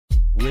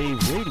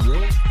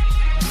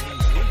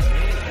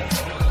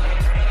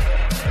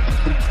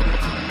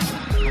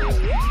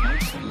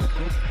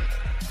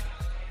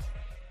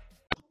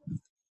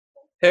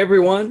Hey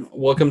everyone,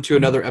 welcome to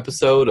another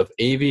episode of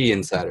AV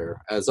Insider.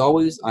 As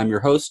always, I'm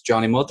your host,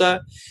 Johnny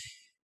Mota,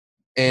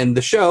 and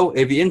the show,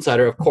 AV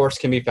Insider, of course,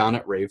 can be found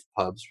at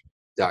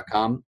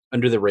ravepubs.com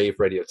under the Rave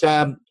Radio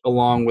tab.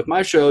 Along with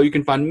my show, you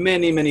can find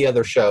many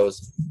other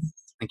shows.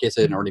 In case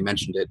I didn't already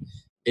mention it,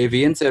 AV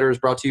Insider is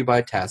brought to you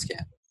by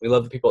Tascam. We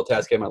love the people at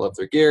Tascam. I love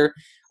their gear.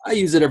 I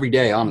use it every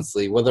day,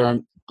 honestly, whether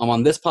I'm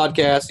on this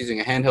podcast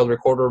using a handheld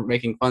recorder,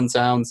 making fun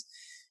sounds,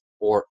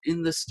 or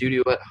in the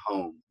studio at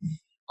home.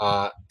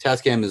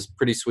 Tascam is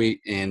pretty sweet,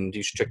 and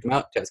you should check them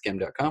out,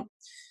 tascam.com.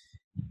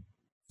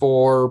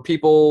 For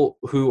people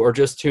who are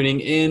just tuning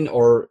in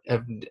or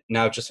have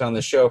now just found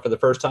this show for the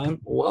first time,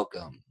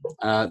 welcome.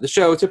 The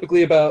show is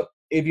typically about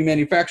AV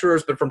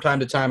manufacturers, but from time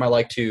to time I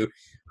like to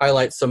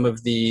highlight some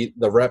of the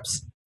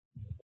reps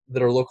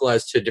that are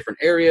localized to different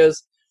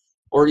areas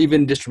or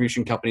even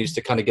distribution companies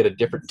to kind of get a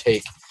different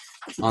take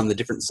on the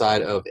different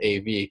side of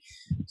AV.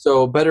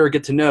 So better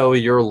get to know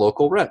your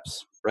local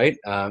reps, right?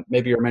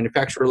 Maybe you're a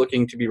manufacturer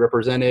looking to be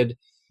represented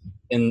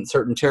in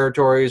certain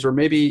territories, or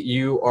maybe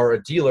you are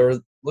a dealer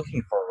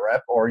looking for a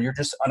rep, or you're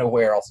just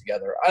unaware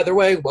altogether. Either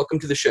way, welcome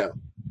to the show.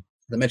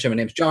 As I mentioned, my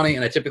name's Johnny,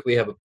 and I typically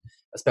have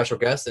a special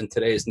guest, and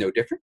today is no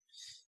different.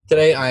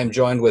 Today I am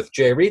joined with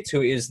Jay Reitz,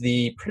 who is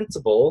the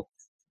principal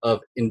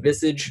of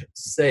Envisage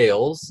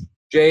Sales.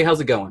 Jay,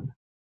 how's it going?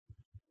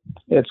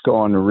 It's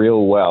going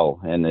real well,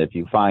 and if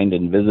you find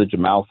Envisage a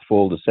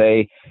mouthful to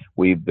say,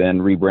 we've been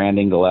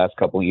rebranding the last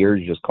couple of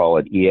years. Just call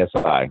it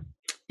ESI.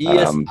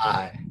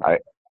 ESI.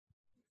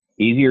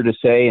 Easier to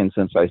say, and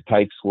since I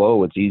type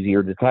slow, it's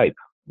easier to type.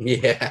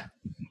 Yeah.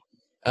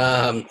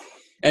 And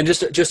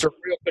just a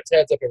real quick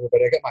heads up,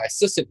 everybody. I got my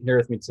assistant here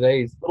with me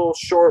today. He's a little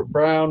short,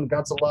 brown,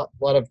 got a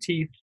lot of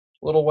teeth,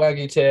 little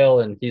waggy tail,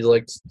 and he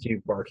likes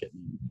to bark at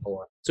me a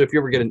lot. So if you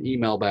ever get an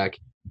email back,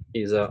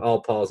 he's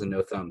all paws and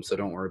no thumbs, so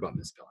don't worry about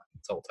misspelling.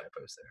 It's all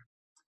typos there.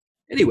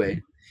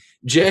 Anyway,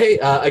 Jay,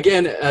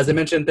 again, as I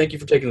mentioned, thank you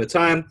for taking the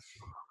time.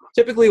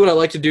 Typically, what I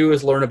like to do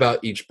is learn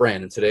about each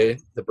brand, and today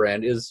the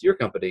brand is your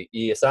company,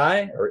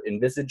 ESI, or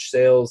Envisage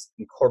Sales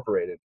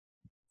Incorporated.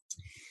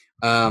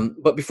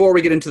 But before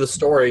we get into the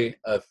story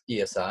of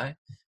ESI,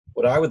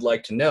 what I would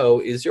like to know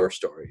is your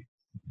story.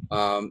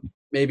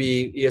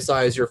 Maybe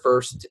ESI is your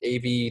first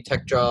AV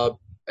tech job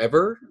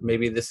ever.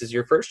 Maybe this is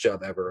your first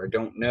job ever. I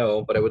don't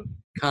know, but I would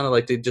kind of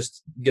like to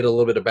just get a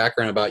little bit of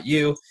background about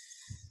you,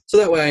 so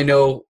that way I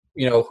know,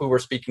 who we're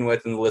speaking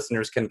with, and the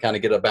listeners can kind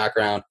of get a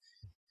background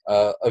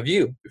of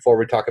you before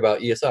we talk about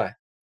ESI.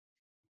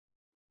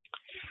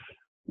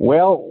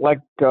 Well, like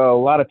a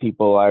lot of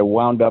people, I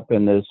wound up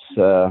in this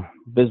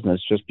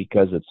business just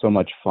because it's so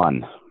much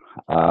fun.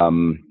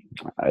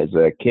 As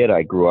a kid,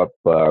 I grew up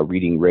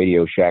reading the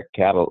Radio Shack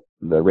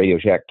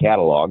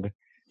catalog.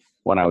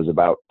 When I was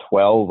about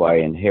 12, I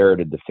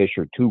inherited the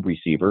Fisher tube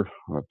receiver,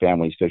 our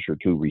family's Fisher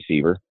tube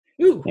receiver.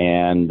 Ooh.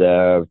 And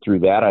through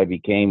that, I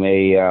became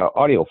a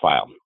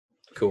audiophile.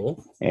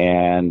 Cool.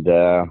 And,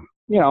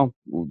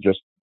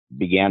 just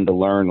began to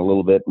learn a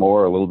little bit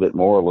more.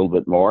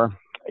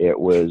 It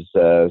was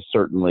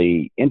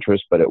certainly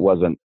interest, but it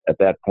wasn't at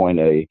that point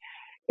a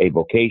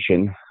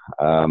vocation.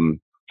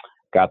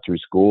 Got through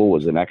school,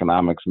 was an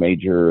economics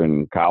major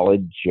in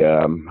college.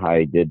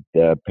 I did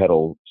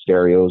pedal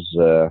stereos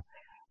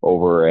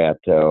over at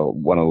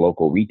one of the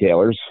local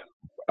retailers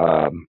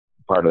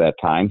part of that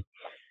time.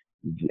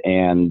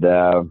 And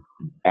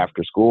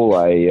after school,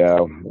 I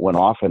went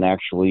off and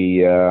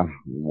actually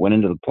went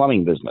into the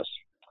plumbing business.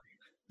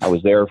 I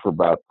was there for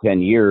about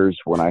 10 years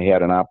when I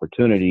had an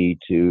opportunity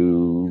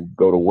to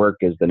go to work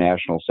as the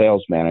national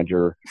sales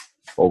manager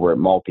over at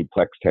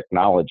Multiplex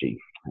Technology.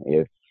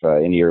 If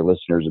any of your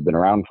listeners have been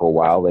around for a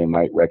while, they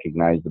might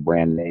recognize the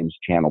brand names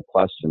Channel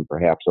Plus and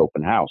perhaps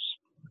Open House.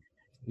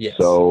 Yes.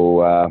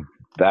 So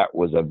that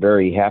was a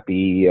very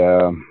happy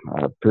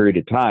period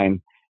of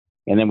time.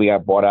 And then we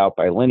got bought out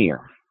by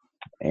Linear.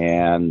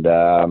 And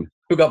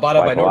who got bought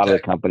out by a lot Nortec? of the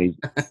companies.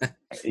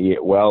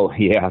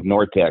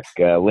 Nortec.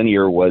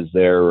 Linear was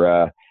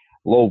their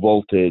low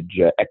voltage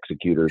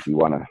executor, if you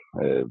want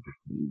to,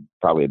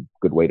 probably a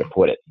good way to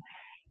put it.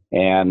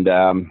 And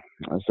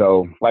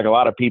so like a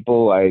lot of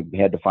people, I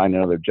had to find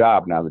another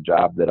job. Now, the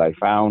job that I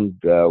found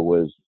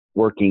was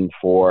working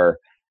for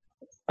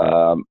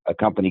a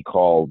company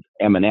called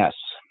M&S.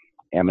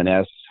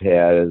 M&S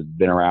has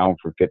been around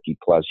for 50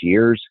 plus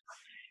years.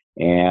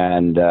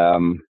 And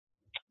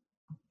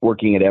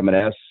working at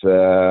M&S,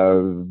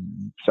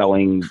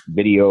 selling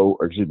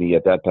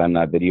at that time,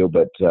 not video,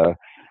 but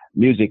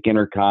music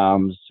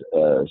intercoms,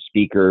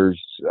 speakers,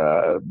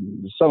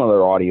 some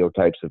other audio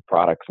types of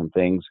products and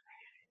things.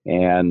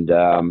 And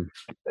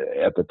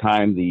at the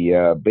time,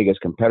 the biggest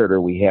competitor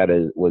we had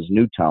was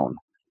Newtone.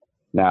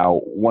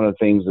 Now, one of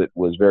the things that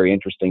was very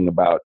interesting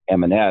about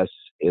M&S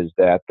is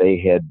that they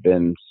had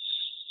been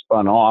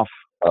spun off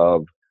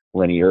of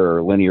Linear,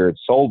 or Linear had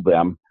sold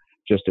them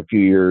just a few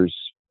years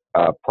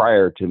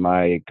prior to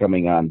my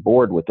coming on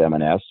board with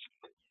M&S,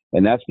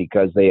 and that's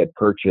because they had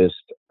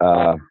purchased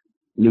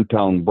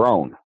Newtone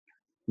Brone.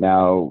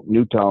 Now,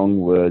 Newtone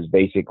was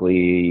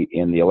basically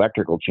in the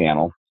electrical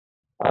channel,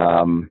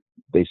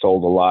 they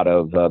sold a lot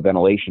of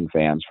ventilation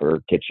fans for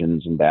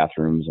kitchens and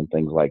bathrooms and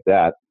things like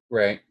that.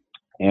 Right.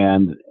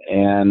 And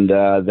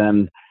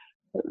then,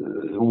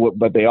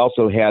 but they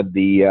also had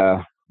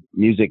the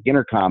music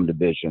intercom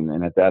division.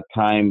 And at that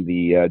time,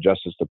 the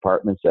Justice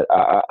Department said,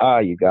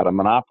 you got a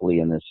monopoly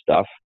in this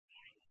stuff.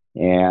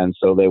 And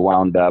so they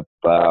wound up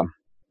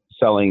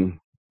selling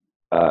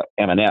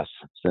M&S,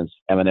 since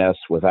M&S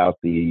without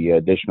the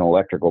additional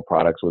electrical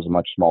products was a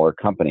much smaller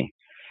company.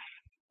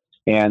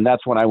 And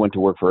that's when I went to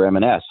work for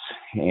M&S.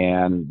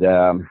 And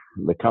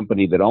the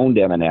company that owned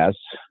M&S,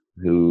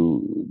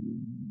 who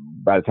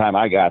by the time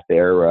I got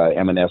there,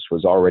 M&S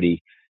was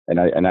already, and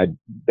I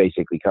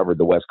basically covered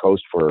the West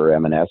Coast for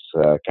M&S,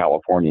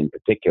 California in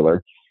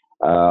particular.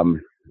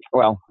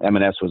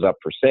 M&S was up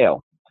for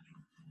sale.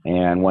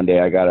 And one day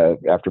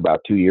after about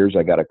 2 years,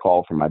 I got a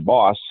call from my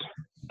boss,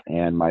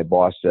 and my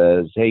boss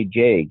says, "Hey,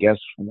 Jay, guess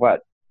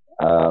what?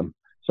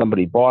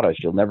 Somebody bought us.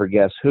 You'll never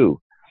guess who."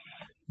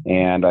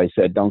 And I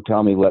said, "Don't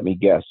tell me, let me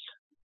guess.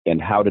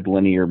 And how did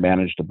Linear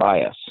manage to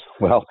buy us?"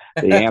 Well,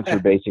 the answer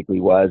basically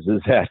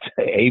is that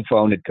a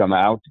phone had come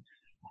out.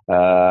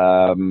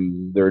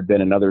 There had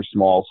been another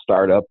small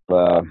startup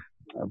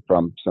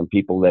from some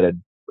people that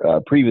had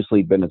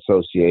previously been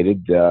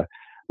associated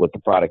with the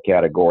product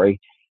category.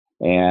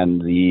 And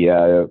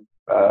the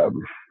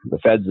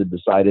feds had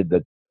decided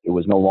that it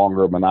was no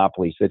longer a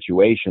monopoly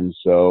situation,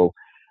 so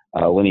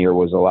Linear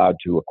was allowed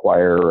to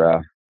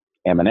acquire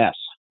M&S.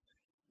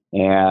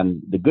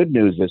 And the good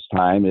news this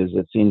time is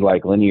it seemed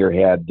like Linear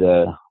had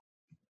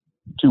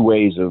two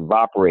ways of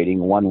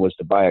operating. One was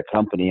to buy a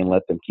company and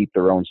let them keep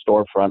their own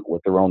storefront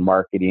with their own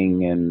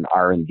marketing and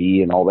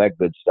R&D and all that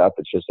good stuff.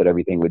 It's just that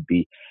everything would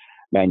be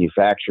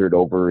manufactured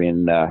over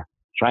in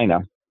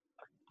China.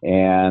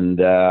 And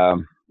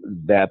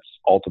that's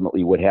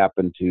ultimately what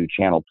happened to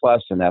Channel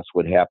Plus, and that's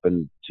what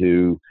happened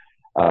to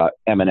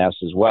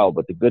M&S as well.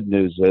 But the good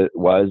news is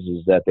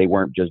that they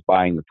weren't just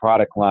buying the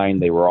product line,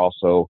 they were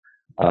also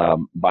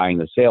buying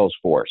the sales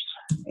force.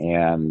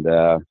 And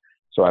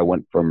so I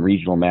went from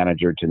regional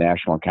manager to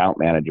national account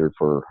manager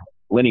for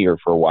Linear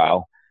for a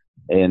while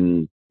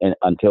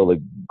until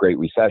the Great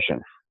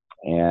Recession.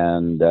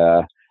 And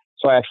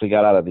so I actually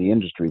got out of the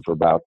industry for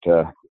about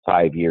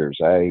 5 years.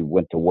 I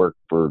went to work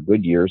for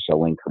Goodyear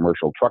selling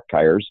commercial truck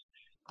tires.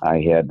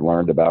 I had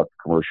learned about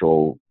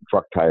commercial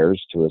truck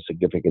tires to a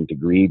significant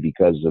degree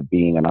because of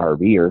being an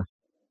RVer.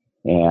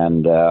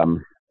 And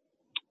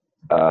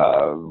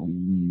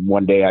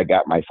one day I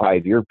got my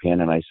 5-year pin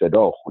and I said,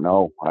 "Oh,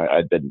 no,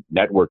 I'd been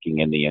networking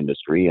in the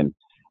industry and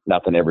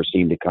nothing ever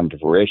seemed to come to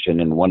fruition."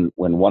 And when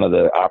one of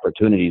the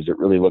opportunities that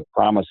really looked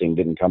promising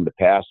didn't come to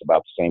pass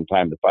about the same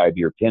time the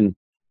 5-year pin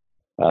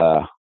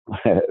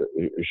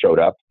showed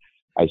up,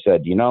 I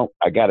said,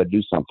 I got to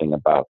do something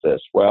about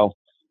this. Well,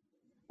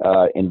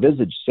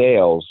 Envisage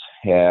Sales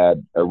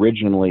had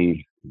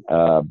originally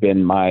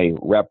been my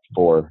rep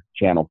for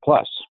Channel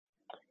Plus.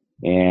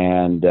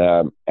 And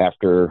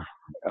after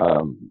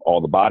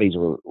all the bodies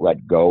were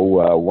let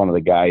go, one of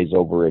the guys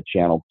over at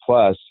Channel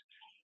Plus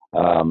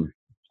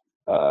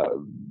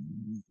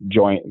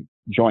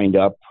joined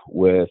up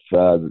with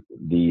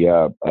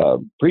the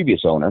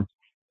previous owner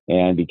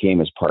and became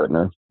his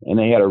partner. And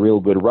they had a real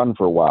good run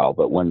for a while.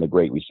 But when the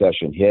Great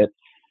Recession hit,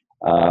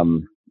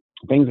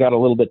 things got a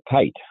little bit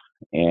tight.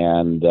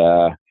 And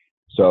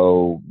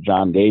so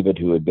John David,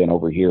 who had been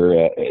over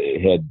here,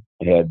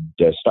 had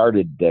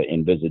started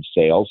Envisage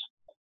Sales,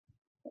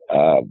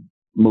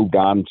 moved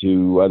on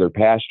to other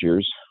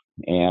pastures.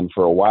 And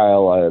for a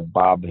while,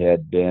 Bob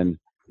had been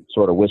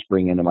sort of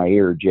whispering into my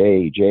ear,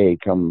 Jay,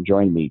 come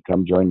join me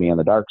on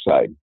the dark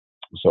side.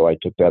 So I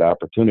took that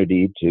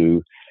opportunity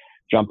to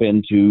jump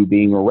into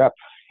being a rep.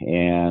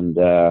 And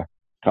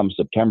come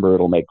September,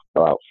 it'll make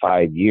about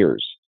 5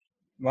 years.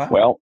 Wow.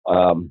 Well,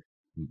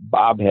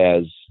 Bob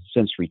has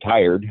since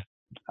retired,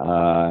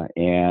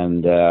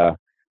 and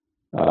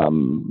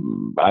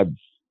I've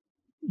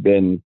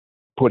been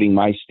putting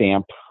my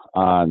stamp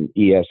on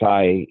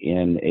ESI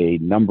in a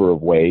number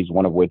of ways,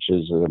 one of which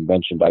is, as I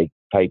mentioned, I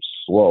type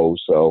slow,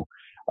 so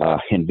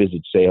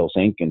Envisage Sales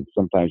Inc., and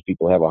sometimes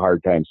people have a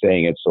hard time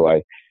saying it, so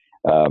I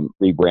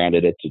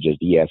rebranded it to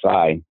just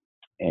ESI,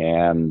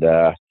 and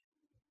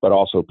but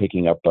also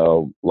picking up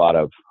a lot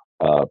of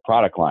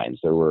product lines.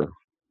 There were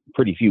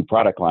pretty few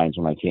product lines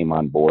when I came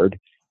on board.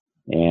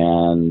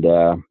 And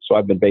so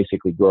I've been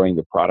basically growing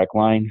the product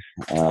line.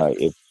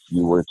 If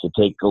you were to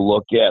take a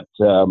look at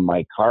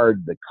my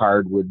card, the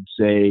card would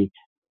say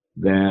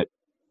that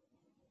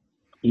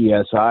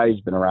ESI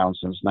has been around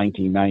since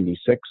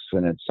 1996,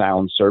 and it's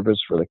sound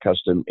service for the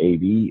custom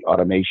AV,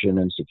 automation,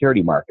 and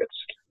security markets.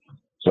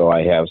 So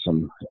I have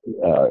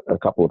a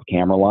couple of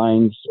camera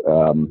lines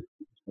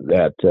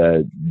that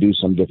do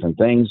some different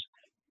things,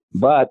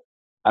 but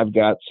I've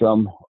got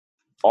some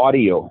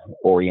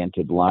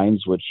audio-oriented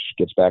lines, which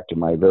gets back to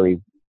my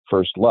very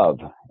first love.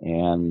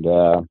 And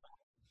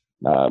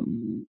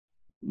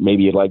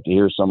maybe you'd like to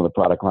hear some of the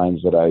product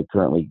lines that I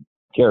currently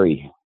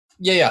carry.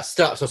 Yeah.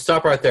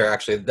 Stop right there.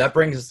 Actually, that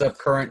brings us up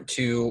current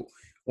to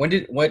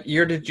what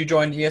year did you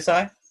join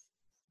ESI?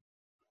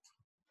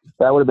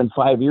 That would have been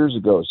 5 years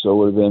ago. So it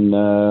would have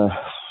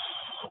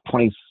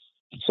been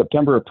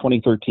September of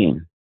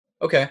 2013.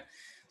 Okay.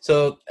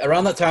 So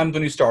around that time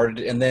when you started,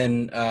 and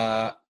then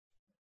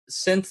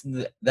since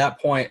that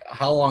point,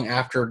 how long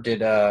after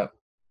did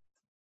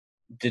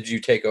you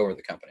take over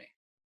the company?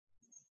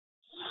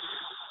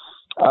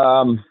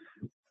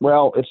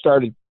 Well, it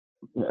started.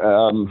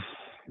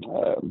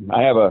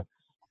 I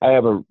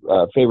have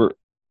a favorite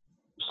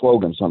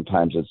slogan.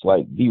 Sometimes it's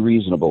like, "Be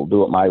reasonable,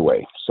 do it my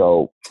way."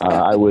 So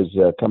I was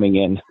coming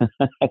in,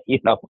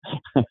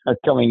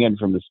 coming in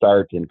from the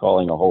start and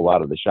calling a whole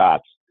lot of the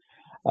shots,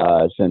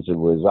 since it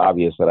was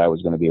obvious that I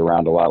was going to be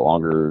around a lot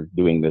longer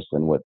doing this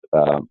than what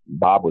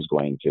Bob was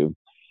going to.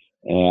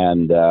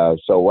 And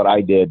so what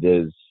I did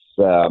is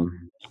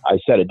I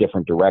set a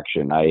different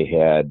direction. I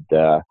had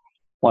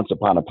once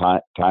upon a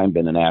time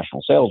been a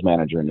national sales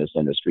manager in this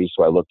industry,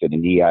 so I looked at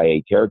an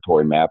EIA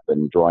territory map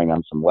and drawing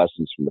on some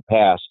lessons from the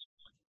past,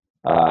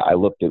 I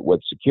looked at what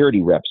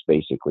security reps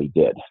basically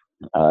did.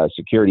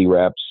 Security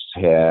reps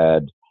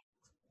had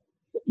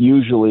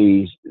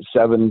usually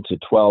 7 to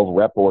 12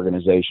 rep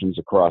organizations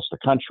across the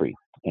country,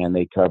 and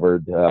they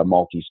covered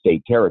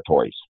multi-state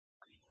territories.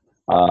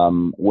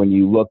 When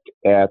you look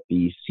at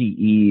the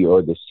CE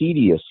or the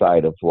CEDIA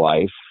side of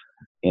life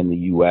in the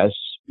U.S.,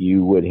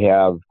 you would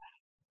have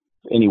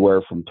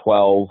anywhere from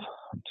 12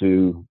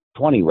 to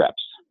 20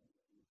 reps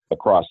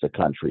across the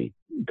country,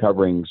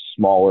 covering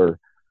smaller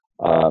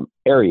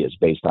areas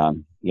based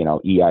on,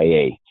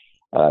 EIA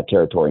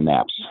territory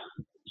maps.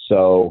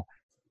 So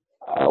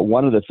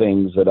one of the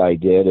things that I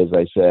did is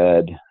I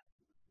said,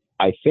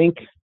 I think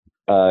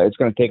it's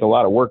going to take a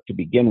lot of work to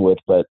begin with,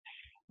 but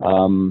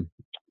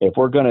if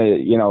we're going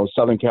to,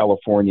 Southern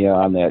California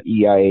on that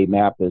EIA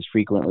map is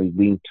frequently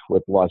linked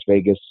with Las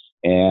Vegas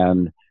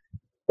and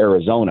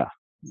Arizona.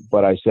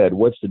 But I said,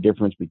 what's the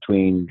difference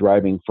between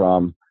driving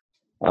from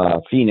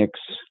Phoenix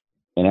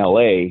and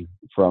LA,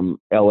 from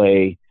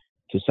LA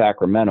to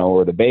Sacramento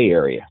or the Bay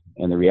Area?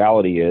 And the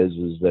reality is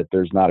that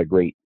there's not a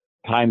great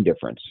time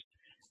difference.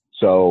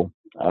 So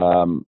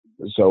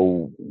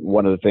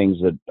one of the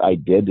things that I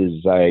did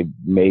is I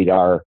made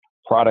our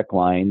product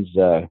lines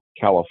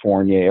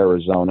California,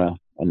 Arizona,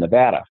 and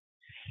Nevada,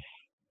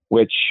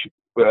 which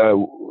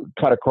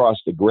cut across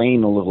the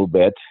grain a little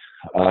bit,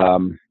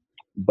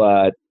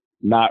 but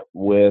not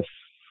with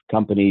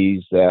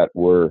companies that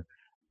were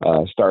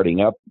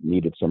starting up,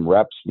 needed some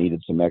reps,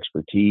 needed some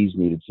expertise,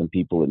 needed some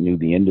people that knew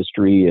the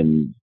industry,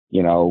 and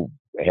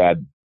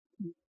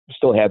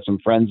still had some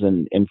friends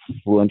in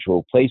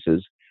influential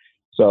places.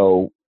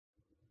 So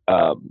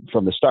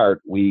from the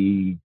start,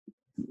 we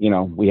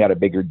had a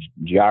bigger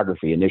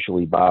geography.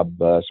 Initially, Bob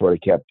sort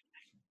of kept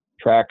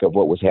track of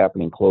what was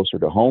happening closer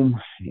to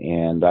home,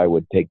 and I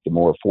would take the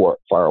more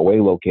far away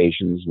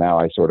locations. Now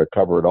I sort of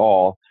cover it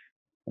all,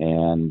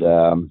 and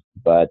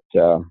but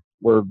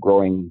we're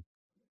growing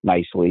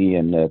nicely,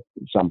 and at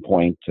some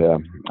point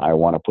I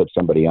want to put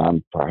somebody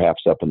on,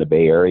 perhaps up in the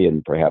Bay Area,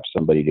 and perhaps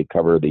somebody to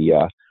cover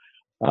the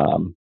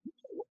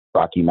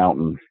Rocky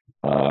Mountain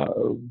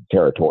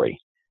territory,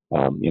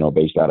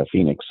 based out of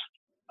Phoenix.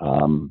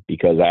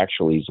 Because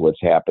actually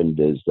what's happened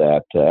is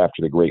that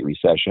after the Great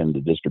Recession,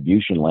 the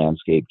distribution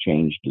landscape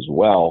changed as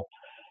well.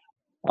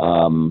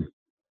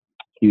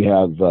 You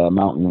have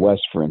Mountain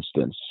West, for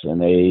instance,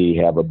 and they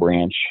have a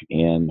branch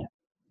in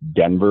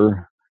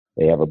Denver.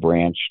 They have a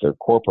branch, their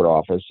corporate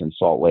office in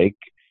Salt Lake.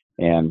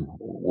 And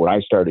when I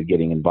started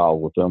getting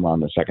involved with them on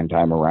the second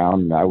time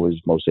around, I was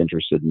most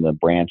interested in the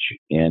branch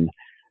in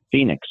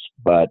Phoenix.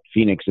 But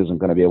Phoenix isn't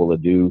going to be able to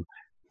do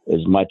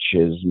as much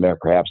as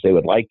perhaps they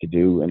would like to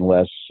do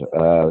unless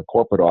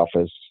corporate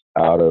office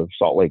out of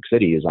Salt Lake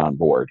City is on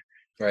board.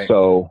 Right.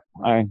 So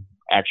I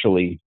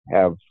actually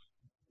have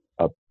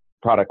a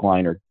product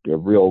line, or a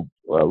real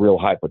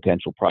high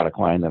potential product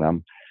line that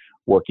I'm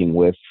working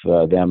with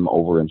them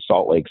over in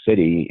Salt Lake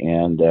City,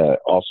 and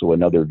also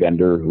another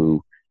vendor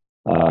who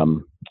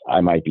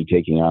I might be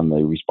taking on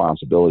the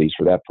responsibilities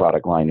for that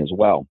product line as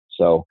well.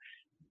 So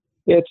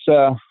it's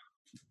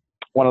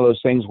one of those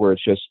things where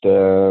it's just,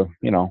 the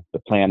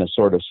plan is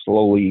sort of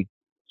slowly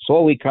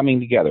coming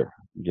together.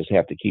 You just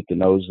have to keep the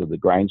nose of the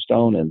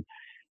grindstone and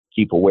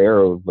keep aware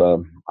of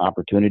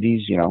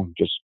opportunities,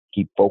 just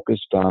keep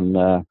focused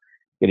on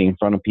getting in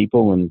front of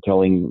people and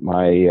telling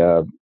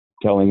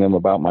them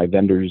about my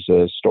vendor's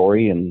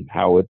story and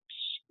how it's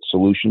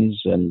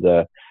solutions and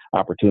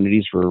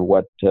opportunities for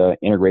what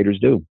integrators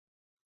do.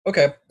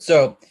 Okay.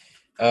 So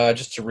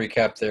just to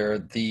recap there,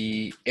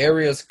 the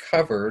areas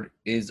covered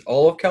is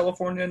all of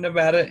California,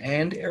 Nevada,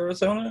 and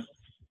Arizona?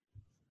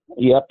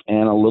 Yep,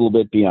 and a little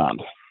bit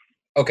beyond.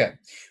 Okay.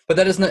 But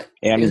that is not...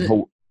 And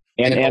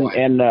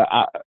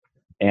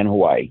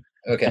Hawaii.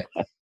 Okay.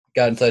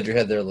 Got inside your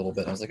head there a little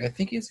bit. I was like, I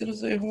think he's going to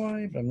say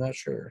Hawaii, but I'm not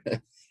sure.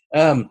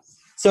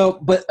 So,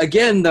 but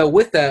again, though,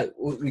 with that,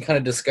 we kind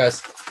of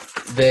discussed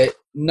that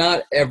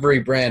not every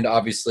brand,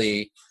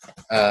 obviously,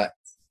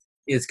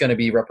 is going to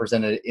be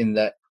represented in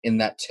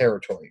that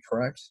territory,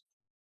 correct?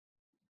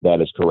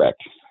 That is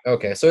correct.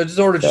 Okay, so it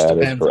sort of just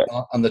depends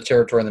on the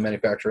territory and the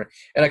manufacturer.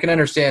 And I can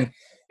understand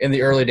in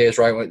the early days,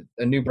 right, with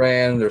a new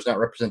brand, there's not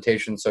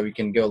representation, so you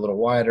can go a little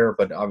wider,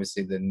 but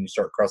obviously then you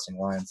start crossing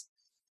lines,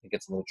 it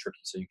gets a little tricky,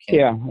 so you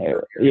can't.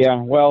 Yeah.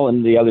 Well,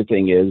 and the other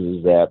thing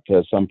is that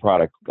some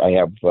product, I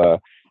have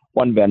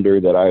one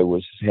vendor that I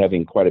was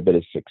having quite a bit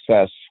of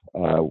success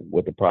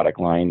with the product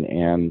line,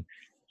 and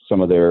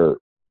some of their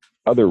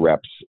other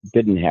reps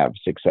didn't have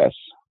success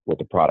with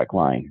the product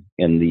line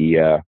in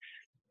the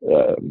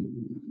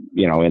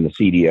in the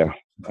CEDIA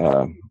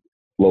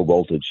low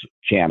voltage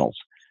channels.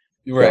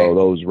 Right. So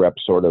those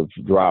reps sort of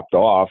dropped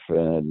off,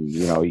 and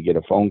you get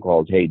a phone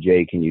call, hey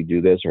Jay, can you do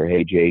this, or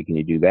hey Jay, can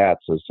you do that?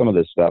 So some of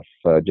this stuff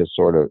just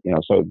sort of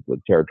so the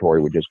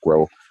territory would just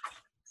grow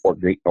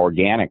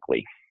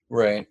organically.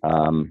 Right.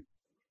 And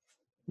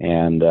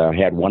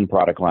had one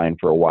product line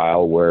for a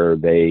while where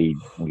they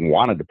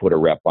wanted to put a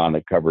rep on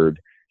that covered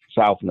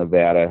South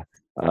Nevada,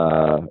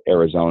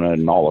 Arizona,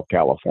 and all of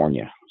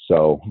California.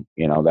 So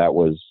that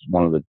was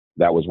one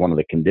of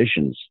the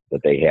conditions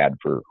that they had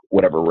for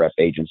whatever rep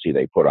agency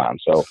they put on.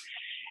 So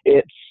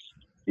it's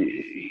so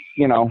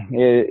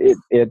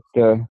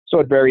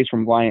it varies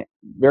from line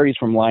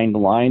to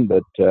line,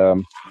 but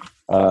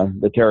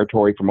the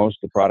territory for most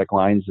of the product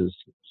lines is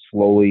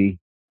slowly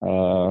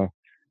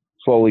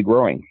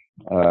growing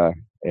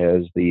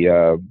as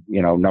the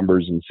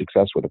numbers and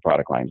success with the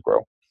product lines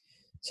grow.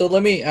 So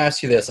let me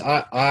ask you this: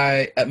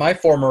 I at my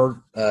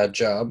former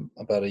job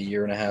about a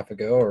year and a half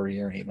ago, or a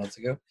year and 8 months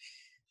ago,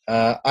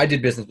 I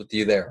did business with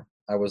you there.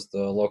 I was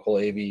the local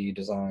AV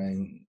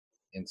design,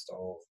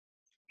 install,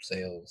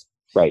 sales,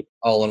 right,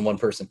 all in one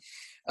person.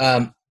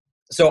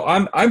 So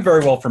I'm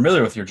very well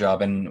familiar with your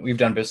job, and we've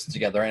done business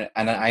together,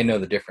 and I know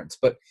the difference.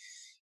 But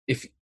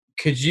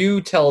could you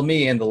tell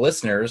me and the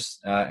listeners,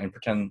 and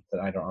pretend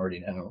that I don't already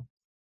know,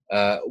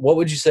 what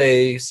would you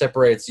say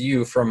separates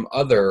you from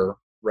other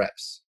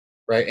reps,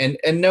 right?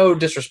 And no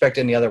disrespect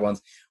to any other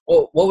ones.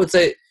 Well, what would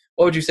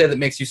you say that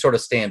makes you sort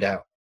of stand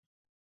out?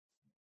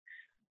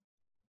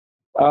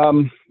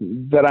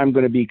 That I'm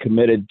going to be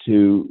committed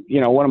to,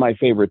 one of my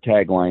favorite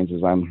taglines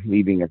is I'm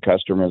leaving a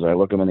customer as I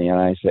look them in the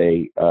eye, I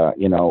say,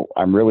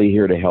 I'm really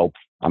here to help.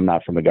 I'm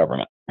not from the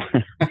government.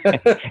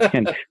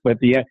 But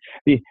the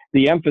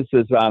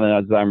emphasis on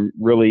it is I'm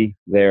really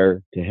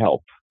there to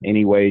help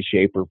any way,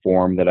 shape, or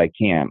form that I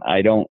can.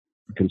 I don't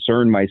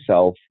concern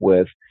myself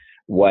with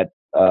what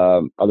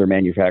other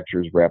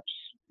manufacturers reps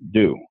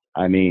do.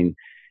 I mean,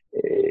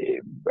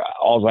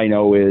 all I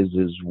know is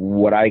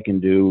what I can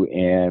do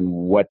and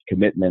what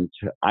commitment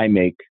I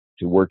make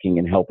to working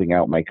and helping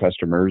out my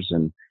customers,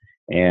 and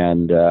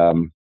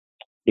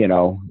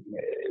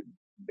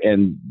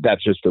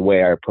that's just the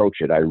way I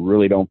approach it. I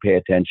really don't pay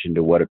attention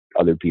to what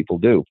other people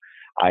do.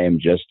 I am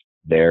just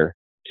there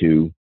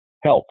to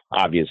help.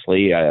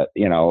 Obviously,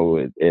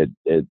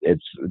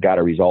 it's got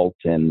to result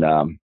in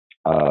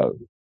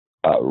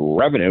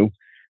revenue,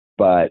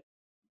 but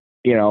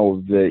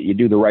you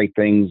do the right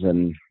things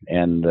and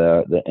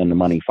the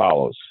money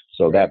follows.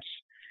 So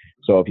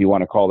so if you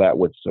want to call that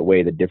what's a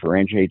way that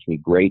differentiates me,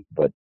 great.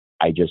 But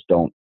I just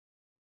don't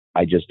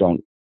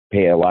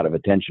pay a lot of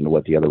attention to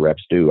what the other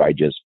reps do.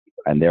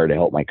 I'm there to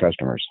help my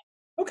customers.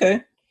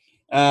 Okay.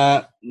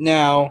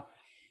 Now,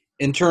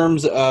 in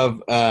terms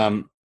of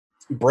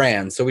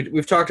brands, so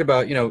we've talked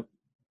about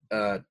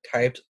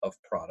types of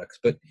products,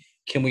 but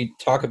can we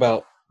talk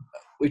about?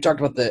 We've talked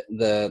about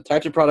the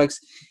types of products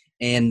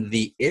and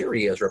the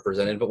areas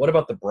represented, but what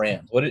about the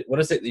brands? What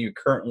is it that you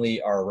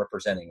currently are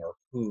representing, or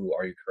who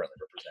are you currently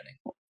representing?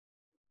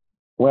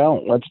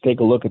 Well, let's take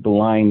a look at the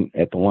line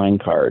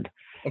card.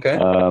 Okay.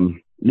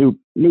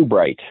 New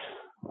Bright.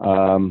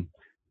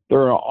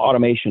 They're an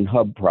automation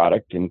hub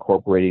product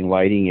incorporating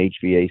lighting,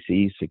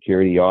 HVAC,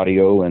 security,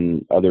 audio,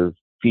 and other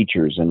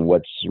features. And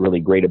what's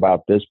really great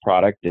about this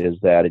product is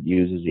that it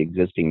uses the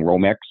existing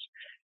Romex.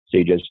 So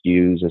you just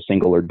use a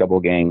single or double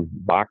gang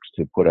box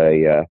to put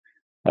a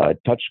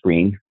touch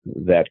screen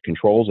that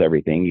controls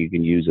everything. You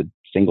can use a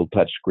single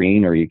touch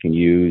screen, or you can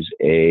use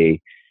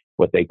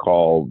what they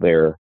call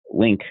their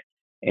link,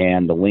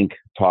 and the link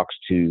talks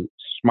to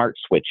smart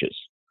switches.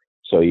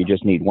 So you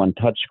just need one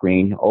touch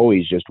screen,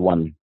 always just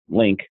one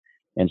link,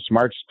 and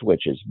smart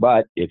switches.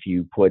 But if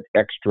you put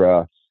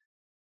extra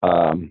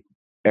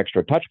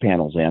touch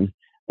panels in,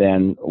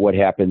 then what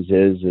happens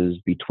is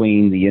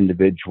between the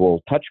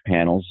individual touch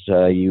panels,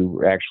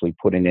 you actually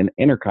put an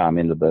intercom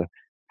into the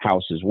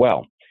house as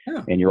well.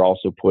 Yeah. And you're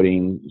also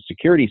putting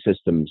security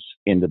systems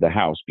into the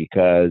house,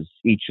 because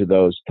each of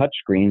those touch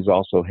screens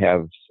also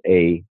has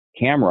a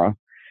camera,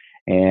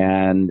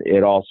 and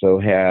it also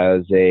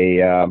has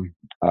a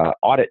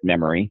audit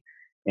memory,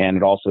 and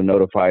it also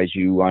notifies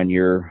you on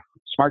your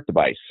smart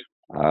device,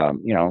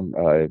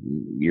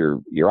 your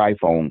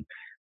iPhone,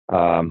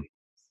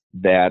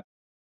 that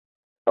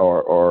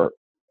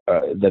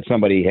that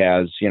somebody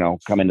has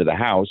come into the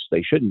house.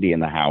 They shouldn't be in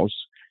the house.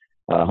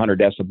 100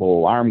 decibel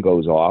alarm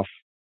goes off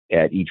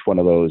at each one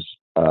of those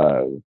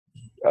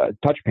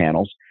touch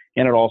panels,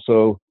 and it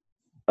also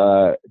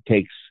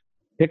takes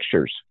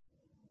pictures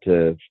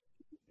to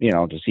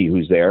see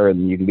who's there,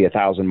 and you can be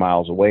 1,000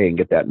 miles away and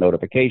get that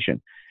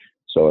notification.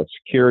 So it's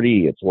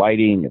security, it's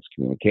lighting, it's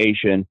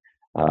communication.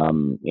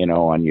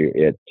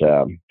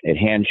 It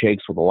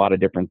handshakes with a lot of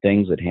different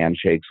things. It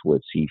handshakes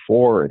with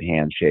C4. It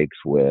handshakes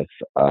with,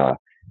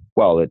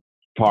 it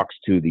talks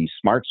to the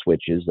smart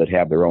switches that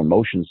have their own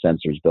motion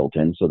sensors built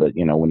in, so that,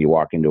 when you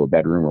walk into a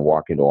bedroom or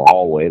walk into a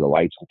hallway, the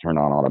lights will turn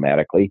on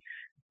automatically.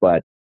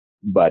 But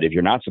if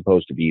you're not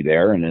supposed to be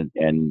there and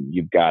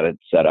you've got it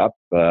set up,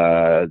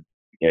 as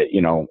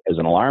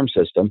an alarm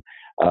system,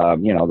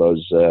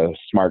 those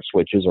smart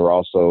switches are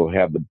also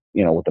have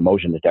with the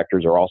motion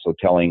detectors are also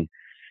telling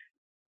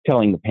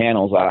the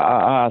panels,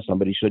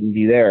 somebody shouldn't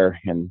be there,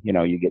 and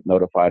you get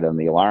notified on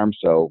the alarm.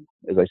 So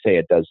as I say,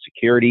 it does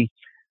security,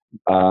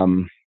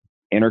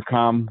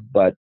 intercom,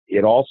 but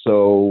it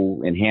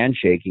also, in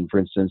handshaking, for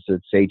instance,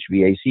 it's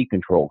HVAC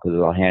control, because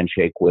it'll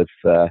handshake with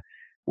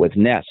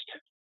Nest.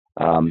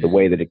 The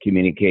way that it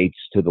communicates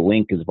to the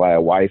link is via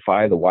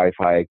Wi-Fi. The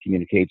Wi-Fi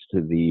communicates to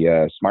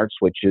the smart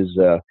switches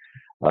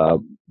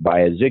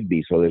via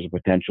Zigbee. So there's a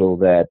potential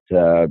that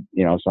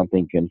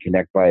something can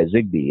connect via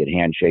Zigbee. It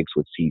handshakes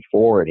with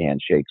C4. It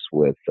handshakes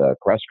with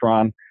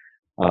Crestron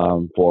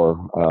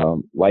for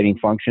lighting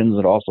functions.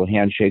 It also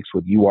handshakes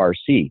with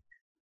URC,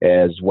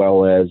 as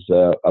well as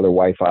other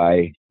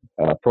Wi-Fi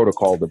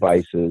protocol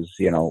devices,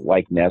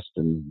 like Nest,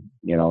 and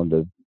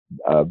the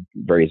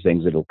various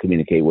things that it'll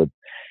communicate with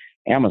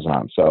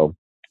Amazon. So,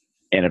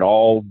 and it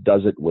all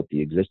does it with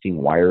the existing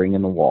wiring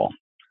in the wall,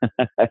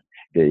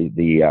 the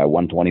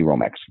 120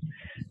 Romex.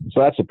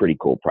 So that's a pretty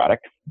cool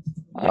product.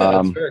 Yeah,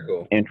 that's very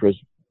cool.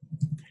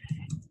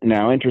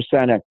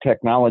 Intrasonic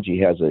Technology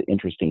has an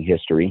interesting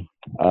history.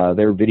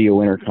 They're video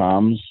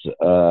intercoms,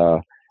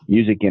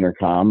 music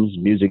intercoms,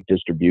 music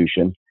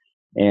distribution,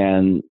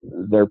 and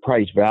they're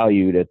price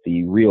valued at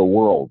the real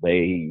world.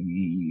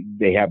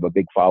 They have a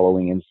big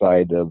following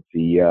inside of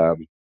the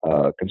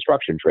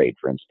construction trade,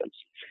 for instance.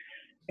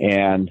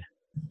 And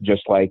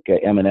just like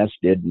M&S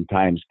did in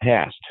times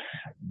past,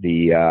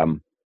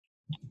 and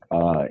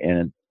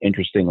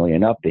interestingly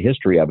enough, the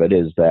history of it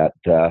is that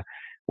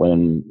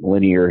when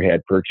Linear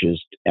had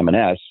purchased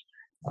M&S,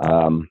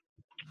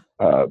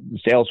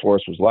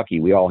 Salesforce was lucky.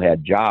 We all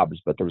had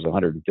jobs, but there was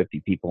 150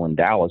 people in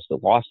Dallas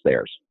that lost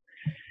theirs.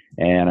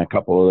 And a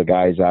couple of the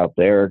guys out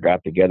there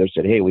got together,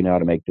 said, hey, we know how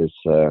to make this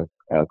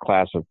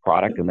class of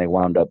product. And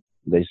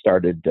they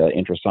started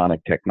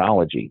Intrasonic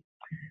Technology.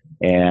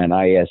 And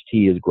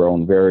IST has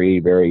grown very,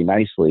 very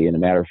nicely. And as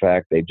a matter of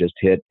fact, they've just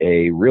hit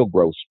a real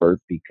growth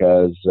spurt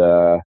because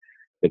the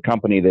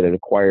company that had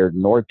acquired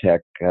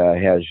Nortec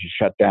has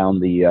shut down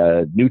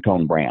the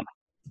Newtone brand.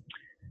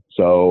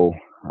 So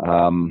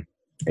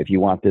if you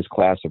want this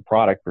class of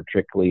product,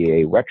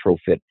 particularly a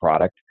retrofit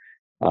product,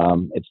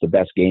 it's the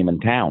best game in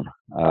town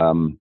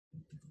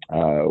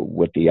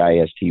with the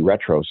IST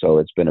Retro. So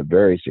it's been a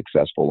very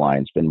successful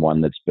line. It's been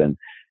one that's been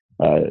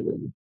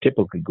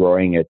typically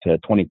growing at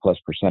 20+%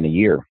 a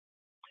year.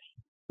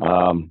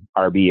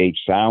 RBH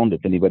Sound,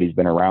 if anybody's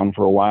been around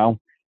for a while,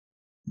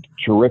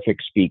 terrific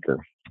speaker.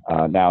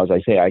 Now, as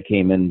I say, I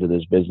came into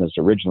this business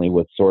originally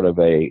with sort of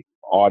a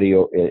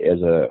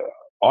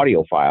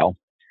audiophile,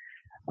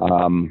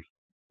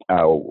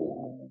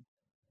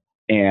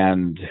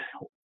 and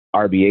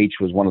RBH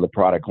was one of the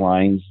product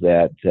lines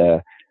that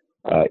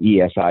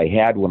ESI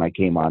had when I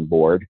came on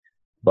board.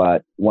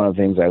 But one of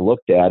the things I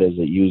looked at is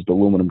it used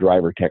aluminum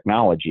driver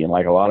technology. And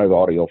like a lot of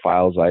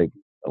audiophiles,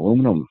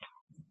 aluminum,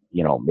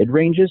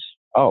 mid-ranges?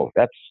 Oh,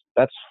 that's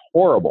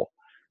horrible.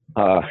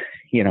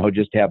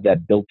 Just have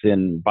that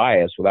built-in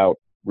bias without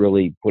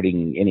really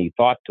putting any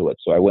thought to it.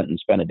 So I went and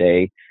spent a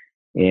day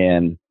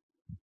in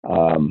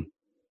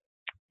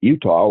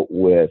Utah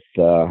with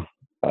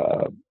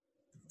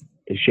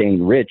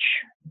Shane Rich,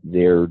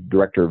 their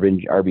director of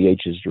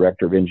RBH's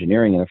director of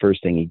engineering. And the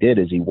first thing he did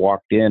is he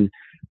walked in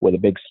with a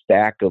big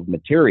stack of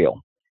material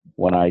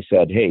when I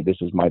said, hey, this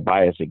is my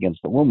bias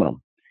against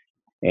aluminum.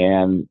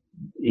 And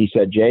he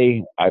said,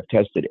 Jay, I've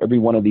tested every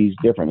one of these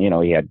different, he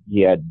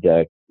had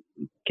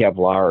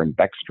Kevlar and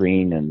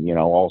Bextrine and,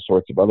 all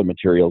sorts of other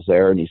materials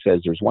there. And he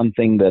says, there's one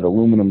thing that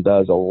aluminum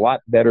does a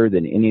lot better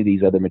than any of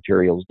these other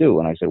materials do.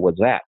 And I said, what's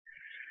that?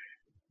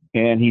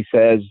 And he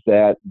says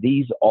that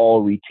these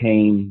all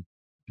retain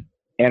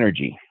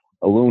energy.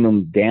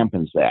 Aluminum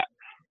dampens that.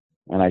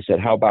 And I said,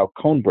 how about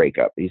cone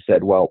breakup? He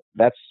said, well,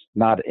 that's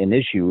not an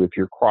issue if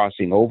you're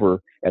crossing over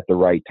at the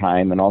right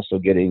time and also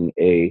getting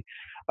a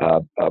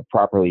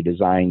properly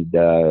designed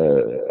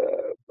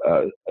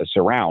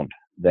surround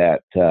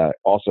that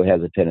also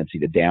has a tendency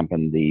to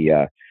dampen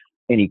the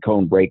any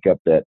cone breakup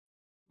that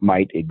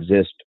might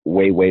exist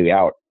way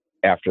out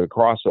after the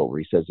crossover.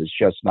 He says it's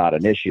just not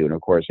an issue. And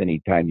of course,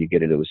 anytime you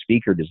get into a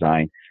speaker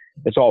design,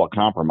 it's all a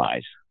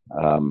compromise.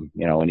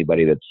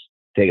 Anybody that's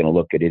taking a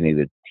look at any of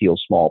the Teal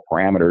small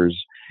parameters,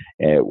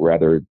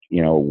 whether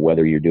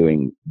you're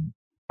doing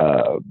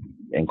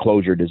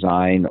enclosure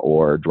design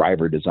or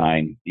driver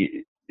design,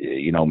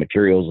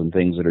 materials and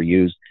things that are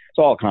used, it's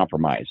all a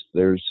compromise.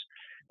 There's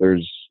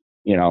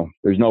no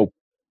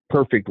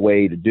perfect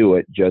way to do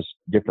it, just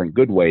different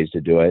good ways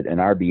to do it. And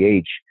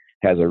RBH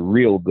has a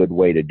real good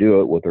way to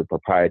do it with their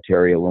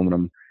proprietary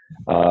aluminum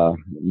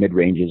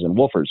mid-ranges and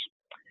woofers.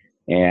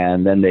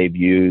 And then they've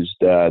used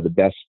the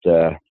best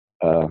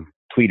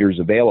tweeters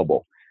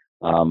available.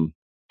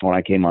 When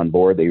I came on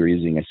board, they were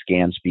using a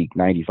ScanSpeak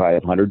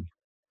 9500,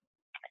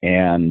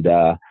 and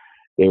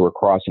they were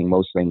crossing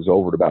most things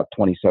over at about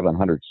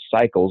 2,700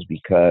 cycles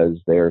because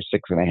their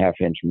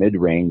 6.5-inch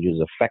mid-range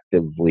is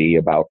effectively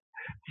about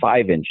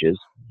 5 inches,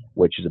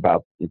 which is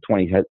about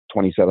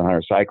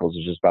 2,700 cycles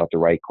is just about the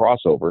right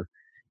crossover.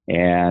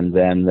 And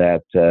then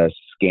that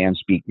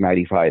ScanSpeak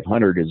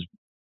 9500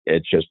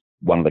 it's just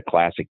one of the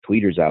classic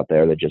tweeters out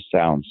there that just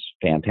sounds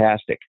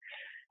fantastic.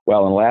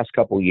 Well, in the last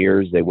couple of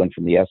years, they went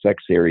from the SX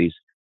series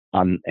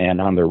on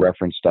their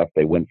reference stuff,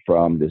 they went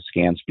from the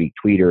ScanSpeak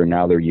tweeter, and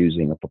now they're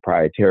using a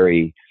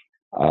proprietary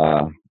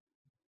AMT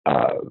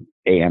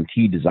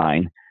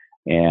design,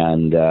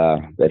 and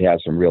that has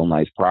some real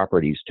nice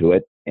properties to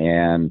it.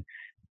 And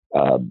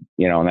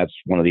and that's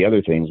one of the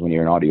other things when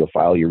you're an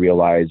audiophile, you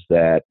realize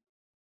that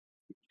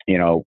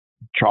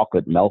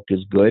chocolate milk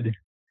is good,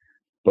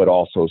 but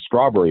also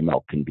strawberry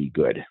milk can be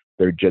good.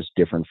 They're just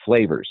different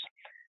flavors.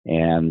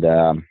 And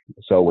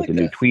so with the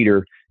new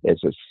tweeter,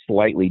 it's a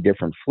slightly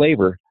different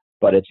flavor,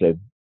 but it's a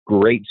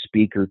great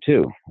speaker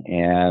too.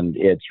 And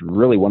it's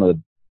really one of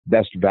the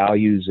best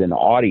values in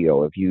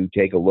audio. If you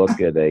take a look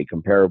at a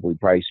comparably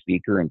priced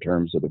speaker in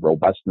terms of the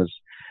robustness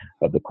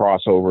of the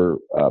crossover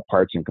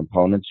parts and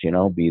components,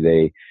 be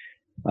they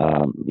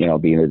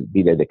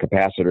the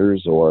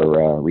capacitors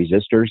or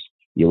resistors,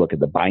 you look at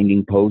the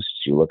binding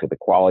posts, you look at the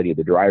quality of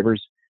the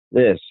drivers,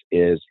 this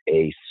is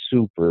a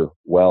super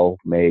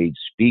well-made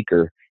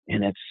speaker,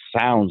 and it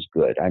sounds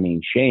good. I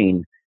mean,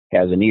 Shane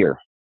has an ear.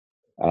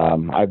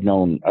 I've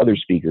known other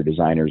speaker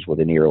designers with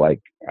an ear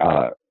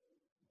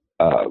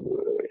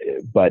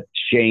but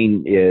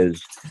Shane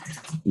is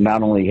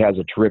not only has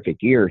a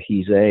terrific ear,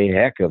 he's a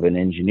heck of an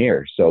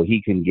engineer. So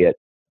he can get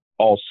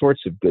all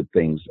sorts of good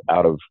things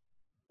out of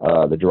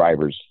the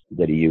drivers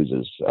that he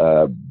uses.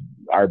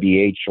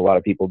 RBH, a lot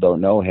of people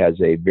don't know,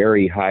 has a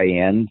very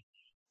high-end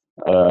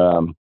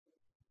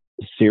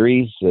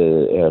series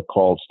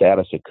called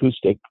Status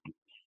Acoustics,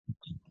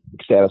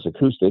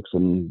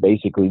 and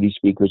basically these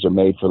speakers are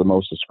made for the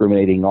most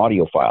discriminating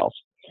audiophiles.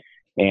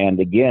 And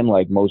again,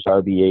 like most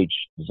RBH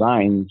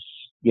designs,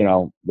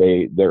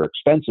 they're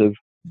expensive,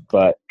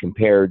 but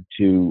compared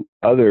to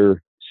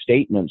other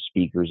statement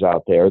speakers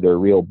out there, they're a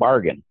real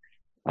bargain.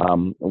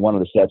 One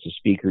of the sets of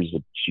speakers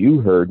that you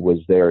heard was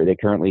they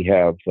currently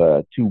have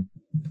two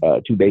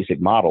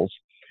basic models.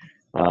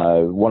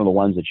 One of the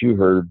ones that you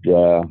heard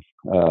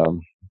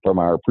from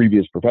our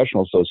previous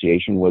professional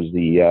association was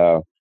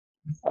the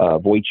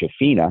Voice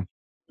Fina,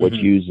 which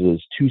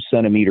uses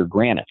 2-centimeter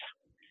granite,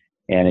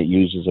 and it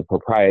uses a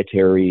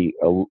proprietary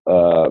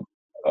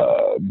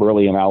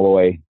beryllium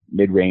alloy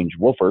mid-range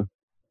woofer.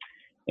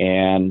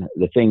 And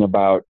the thing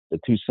about the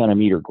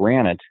 2-centimeter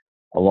granite,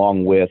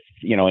 along with,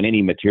 in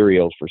any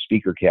materials for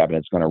speaker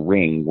cabinets going to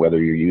ring,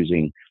 whether you're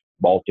using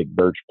Baltic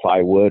birch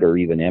plywood or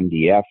even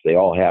MDF, they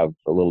all have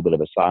a little bit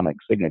of a sonic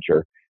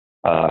signature,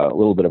 a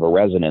little bit of a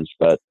resonance.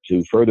 But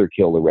to further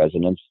kill the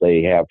resonance,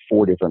 they have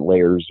 4 different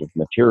layers of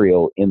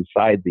material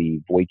inside the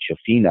Voice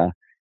Fina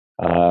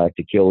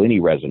to kill any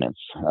resonance.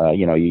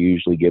 You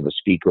usually give a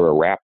speaker a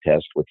rap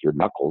test with your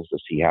knuckles to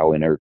see how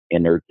inert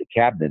the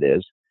cabinet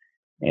is.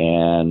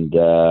 And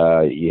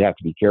you have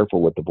to be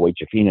careful with the Voice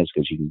Finas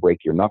because you can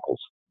break your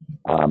knuckles.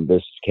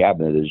 This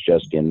cabinet is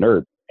just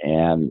inert,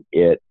 and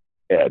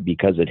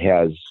because it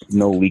has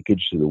no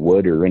leakage to the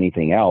wood or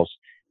anything else,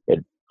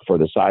 for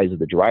the size of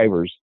the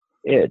drivers,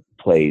 it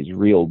plays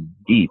real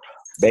deep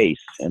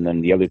bass. And then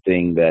the other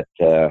thing that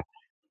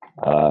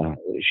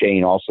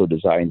Shane also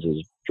designs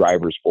his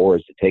drivers for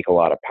is to take a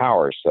lot of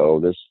power. So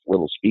this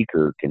little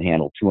speaker can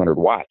handle 200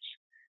 watts.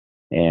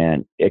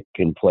 And it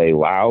can play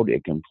loud,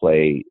 it can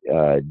play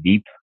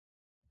deep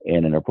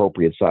in an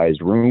appropriate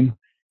sized room,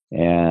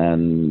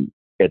 and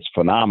it's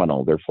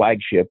phenomenal. Their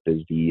flagship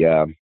is the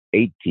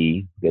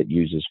 8T that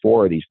uses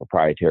 4 of these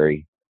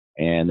proprietary,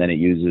 and then it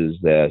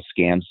uses the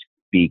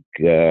ScanSpeak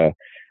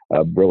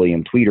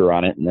beryllium tweeter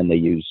on it, and then they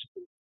use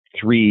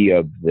 3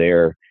 of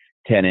their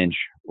 10-inch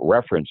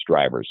reference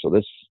drivers. So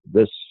this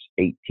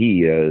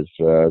 8T is,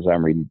 as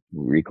I'm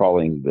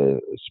recalling the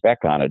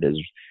spec on it, is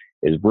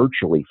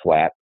virtually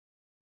flat.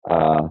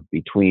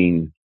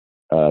 Between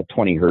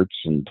 20 hertz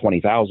and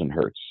 20,000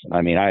 hertz.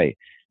 I mean, I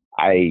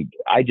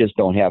just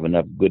don't have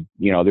enough good,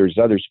 there's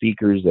other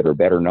speakers that are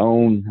better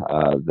known,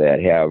 that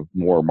have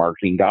more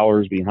marketing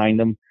dollars behind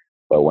them.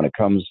 But when it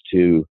comes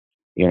to,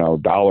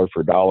 dollar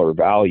for dollar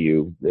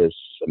value, this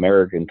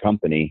American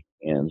company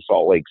in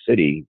Salt Lake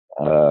City,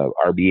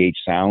 RBH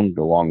Sound,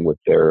 along with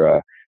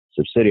their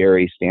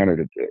subsidiary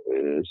Status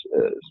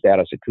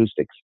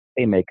Acoustics,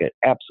 they make an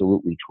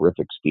absolutely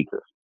terrific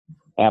speaker.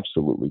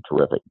 Absolutely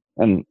terrific.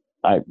 And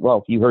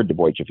you heard the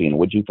Voice Fina.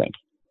 What'd you think?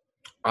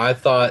 I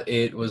thought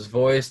it was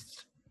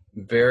voiced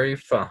very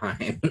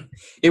fine.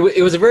 It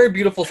was a very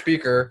beautiful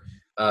speaker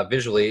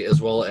visually, as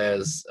well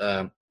as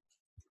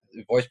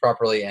voiced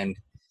properly, and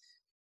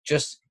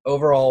just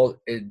overall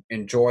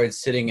enjoyed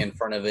sitting in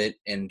front of it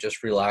and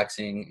just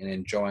relaxing and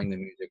enjoying the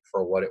music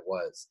for what it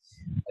was.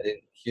 I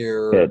didn't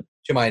hear,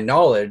 to my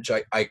knowledge,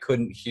 I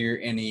couldn't hear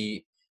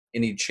any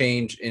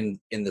change in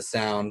the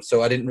sound,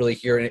 so I didn't really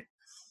hear it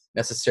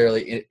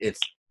necessarily its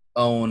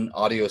own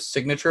audio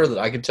signature that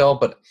I could tell,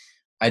 but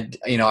I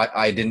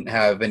didn't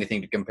have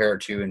anything to compare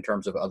it to in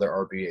terms of other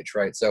RBH,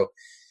 right? So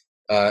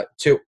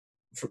to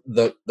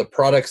the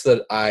products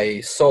that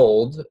I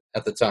sold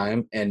at the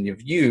time and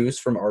you've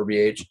used from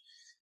RBH,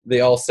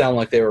 they all sound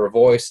like they were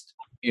voiced,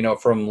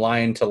 from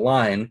line to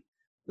line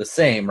the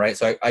same, right?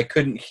 So I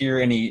couldn't hear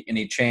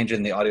any change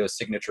in the audio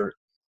signature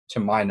to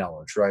my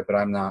knowledge, right? But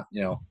I'm not,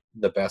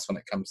 the best when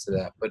it comes to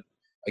that. But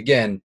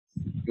again,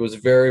 it was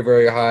very,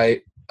 very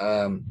high.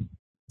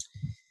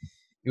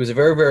 It was a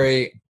very,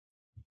 very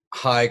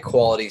high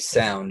quality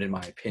sound, in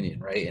my opinion,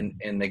 right?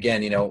 And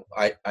again,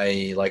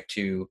 I like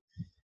to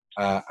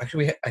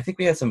actually, I think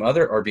we had some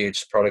other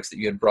RBH products that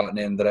you had brought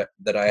in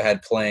that I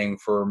had playing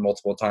for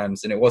multiple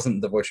times, and it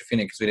wasn't the Voice of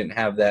Phoenix because we didn't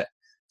have that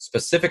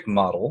specific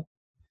model.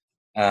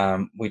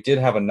 We did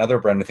have another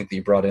brand I think that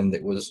you brought in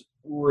that was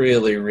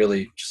really,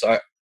 really just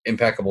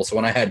impeccable. So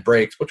when I had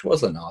breaks, which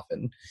wasn't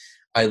often,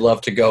 I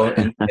love to go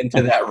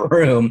into that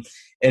room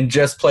and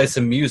just play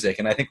some music.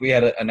 And I think we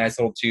had a nice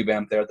little tube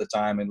amp there at the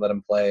time and let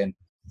him play. And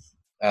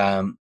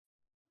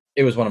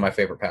it was one of my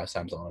favorite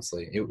pastimes,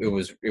 honestly. It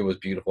was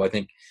beautiful. I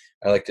think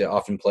I like to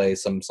often play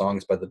some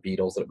songs by the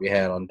Beatles that we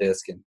had on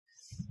disc, and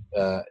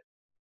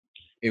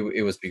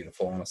it was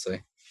beautiful,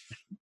 honestly.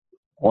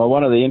 Well,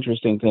 one of the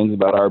interesting things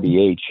about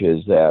RBH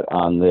is that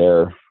on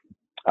their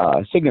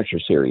signature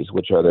series,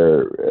 which are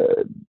their,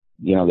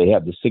 they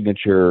have the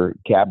signature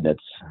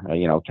cabinets,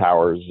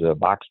 towers,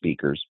 box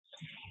speakers.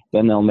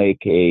 Then they'll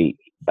make a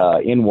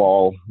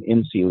in-wall,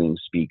 in-ceiling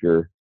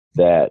speaker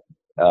that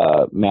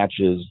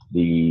matches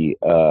the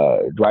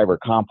driver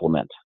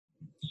complement.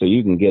 So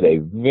you can get a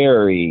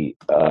very,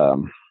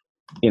 you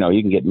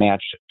can get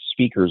matched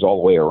speakers all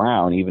the way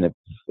around, even if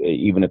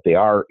they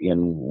are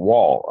in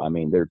wall. I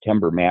mean, they're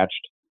timber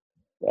matched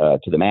to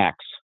the max.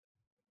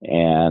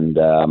 And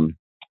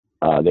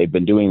they've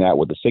been doing that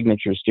with the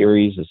Signature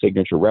series, the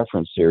Signature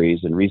Reference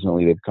series, and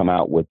recently they've come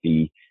out with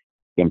the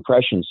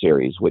Impression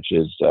series, which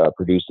is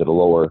produced at a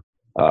lower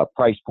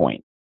price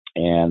point.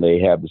 And they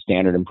have the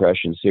Standard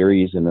Impression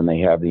series, and then they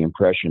have the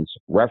Impressions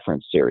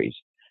Reference series.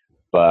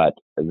 But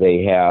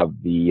they have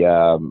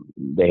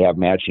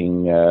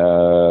matching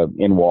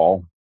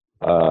in-wall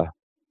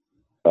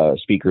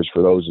speakers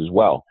for those as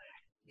well.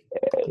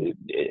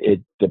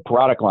 The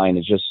product line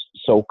is just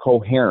so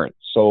coherent,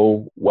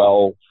 so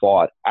well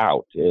thought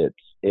out.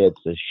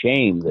 It's a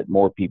shame that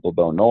more people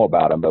don't know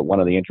about them. But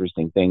one of the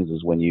interesting things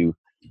is when you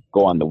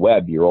go on the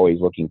web, you're always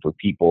looking for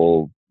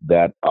people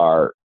that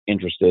are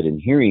interested in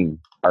hearing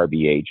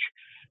RBH,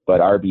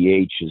 but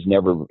RBH has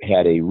never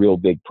had a real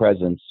big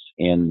presence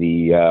in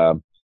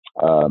the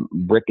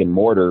brick and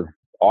mortar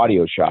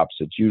audio shops.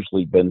 It's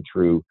usually been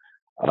through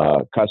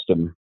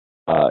custom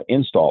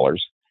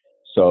installers,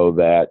 so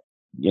that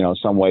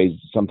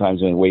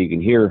sometimes in a way you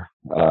can hear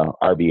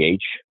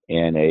RBH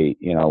in a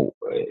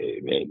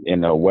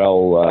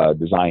well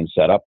designed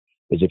setup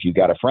is if you've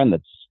got a friend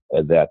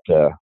that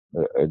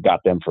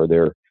got them for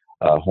their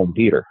home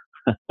theater.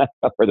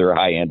 For their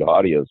high-end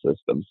audio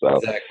system. So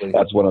exactly.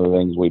 That's one of the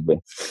things we've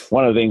been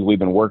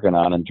working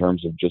on in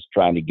terms of just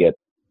trying to get,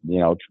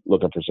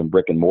 looking for some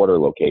brick and mortar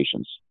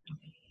locations.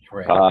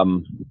 Right.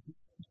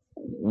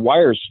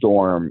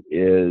 Wirestorm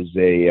is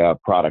a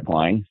product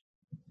line,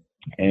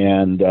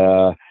 and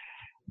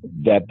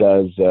that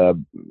does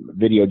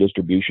video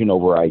distribution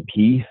over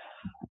IP,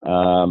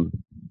 and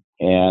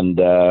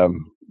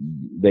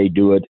they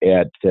do it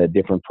at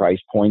different price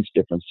points,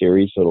 different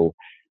series. So it'll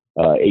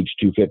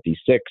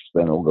H256,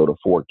 then it'll go to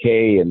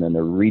 4K, and then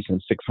the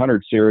recent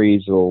 600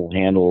 series will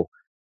handle,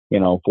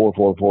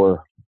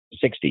 444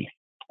 60,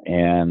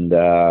 and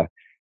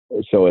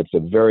so it's a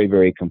very,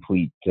 very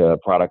complete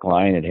product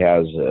line. It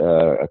has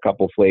a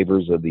couple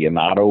flavors of the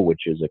Anato,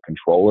 which is a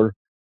controller.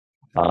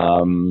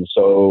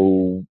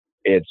 So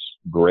it's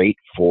great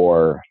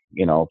for,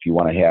 if you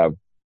want to have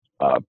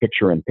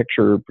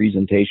picture-in-picture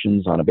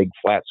presentations on a big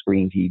flat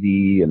screen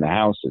TV in the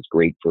house. It's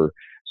great for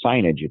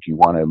signage if you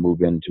want to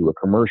move into a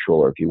commercial,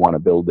 or if you want to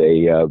build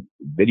a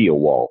video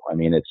wall. I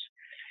mean,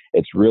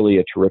 it's really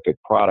a terrific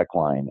product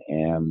line,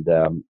 and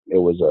it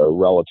was a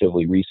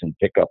relatively recent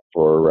pickup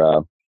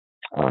for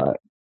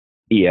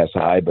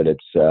ESI, but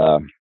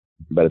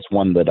it's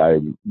one that I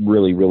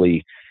really,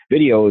 really,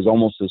 video is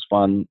almost as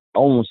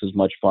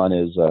much fun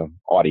as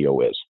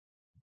audio is.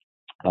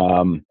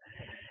 And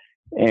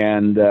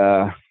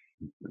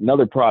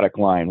another product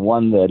line,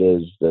 one that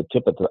is the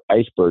tip of the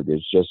iceberg,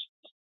 is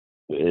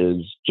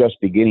just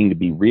beginning to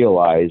be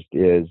realized,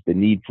 is the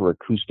need for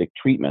acoustic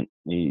treatment.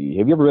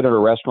 Have you ever been at a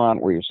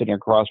restaurant where you're sitting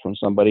across from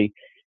somebody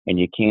and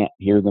you can't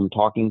hear them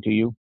talking to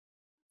you?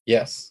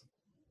 Yes.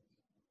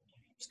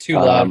 It's too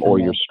loud. Or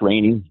you're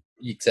straining.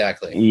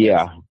 Exactly.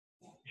 Yeah. Yes.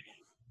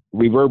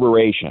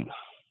 Reverberation.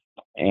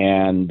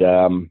 And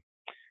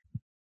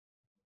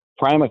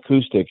Prime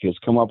Acoustic has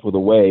come up with a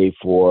way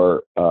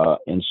for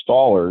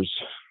installers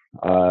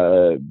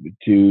to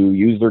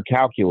use their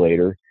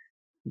calculator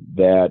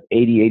that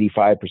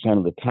 80-85%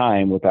 of the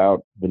time,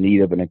 without the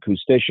need of an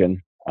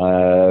acoustician,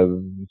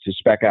 to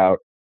spec out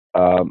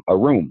a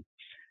room,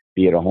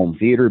 be it a home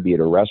theater, be it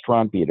a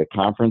restaurant, be it a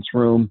conference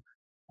room.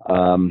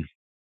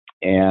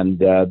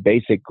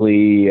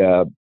 Basically,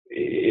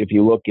 if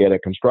you look at a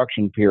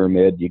construction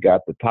pyramid, you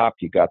got the top,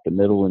 you got the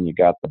middle, and you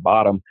got the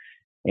bottom.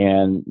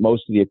 And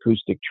most of the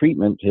acoustic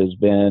treatment has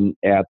been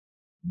at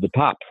the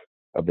top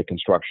of the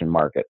construction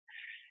market.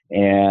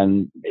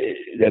 And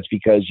that's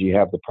because you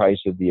have the price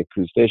of the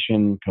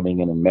acoustician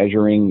coming in and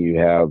measuring,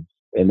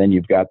 and then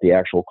you've got the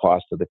actual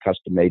cost of the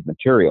custom-made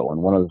material.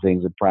 And one of the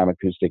things that Prime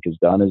Acoustic has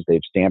done is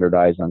they've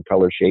standardized on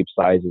color, shape,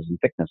 sizes, and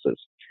thicknesses.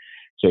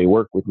 So you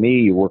work with me,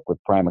 you work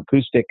with Prime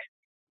Acoustic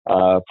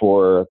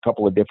for a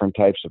couple of different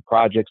types of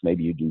projects.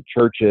 Maybe you do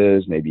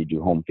churches, maybe you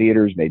do home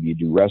theaters, maybe you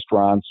do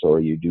restaurants, or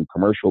you do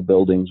commercial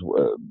buildings,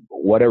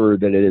 whatever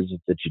that it is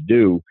that you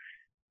do.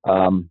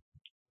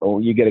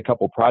 You get a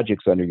couple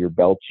projects under your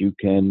belt, you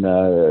can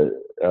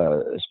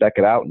spec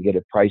it out and get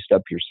it priced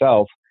up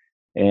yourself.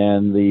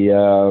 And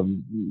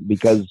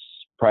because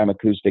Prime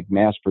Acoustic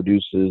mass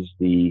produces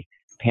the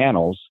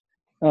panels,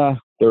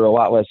 they're a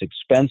lot less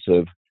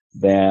expensive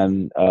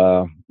than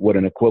what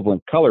an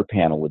equivalent color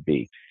panel would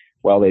be.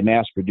 Well, they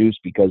mass produce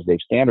because they've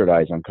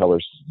standardized on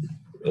colors,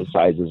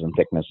 sizes, and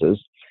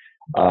thicknesses.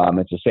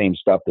 It's the same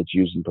stuff that's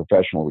used in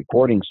professional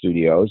recording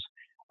studios.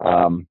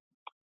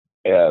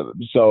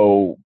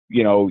 So,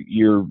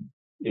 you're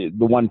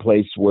the one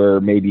place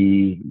where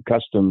maybe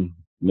custom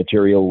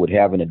material would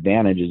have an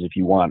advantage is if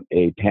you want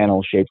a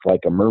panel shaped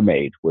like a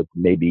mermaid with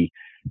maybe,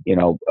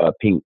 a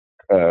pink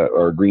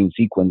or green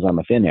sequins on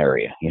the fin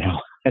area.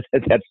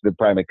 That's the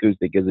Prime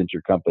Acoustic isn't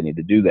your company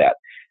to do that.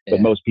 Yeah.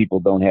 But most people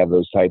don't have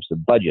those types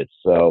of budgets.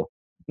 So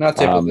not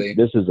typically.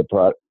 This is a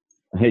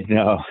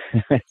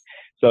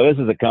So this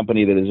is a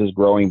company that is just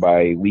growing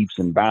by leaps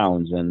and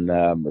bounds, and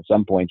at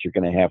some point you're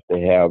going to have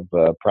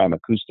Prime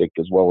Acoustic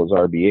as well as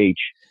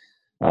RBH,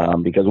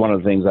 because one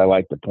of the things I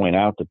like to point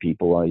out to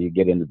people, you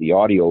get into the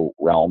audio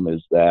realm,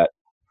 is that,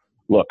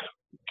 look,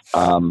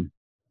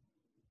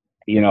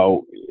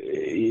 you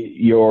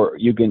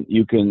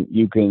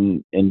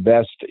can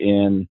invest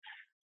in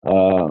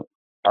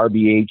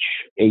RBH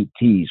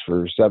 8Ts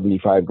for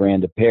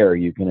 $75,000 a pair.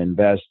 You can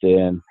invest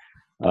in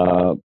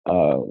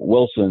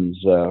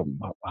Wilson's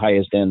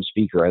highest end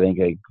speaker. I think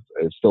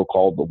it's still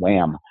called the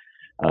Wham,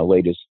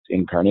 latest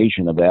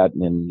incarnation of that.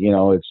 And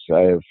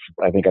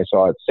I think I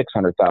saw it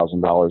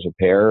 $600,000 a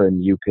pair,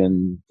 and you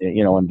can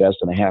invest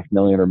in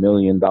 $500,000 or $1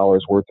 million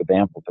worth of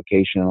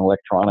amplification and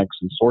electronics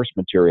and source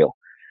material.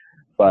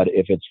 But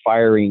if it's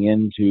firing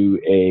into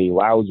a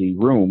lousy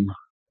room,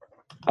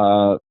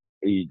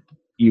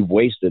 you've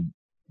wasted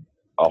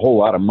a whole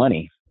lot of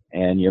money,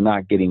 and you're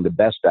not getting the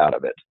best out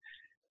of it.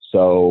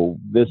 So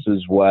this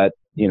is what,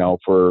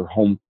 for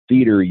home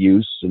theater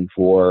use and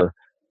for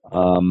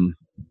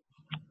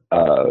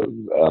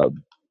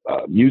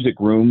music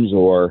rooms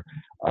or,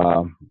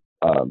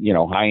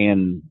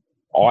 high-end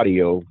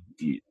audio,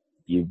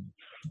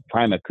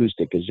 Prime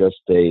Acoustic is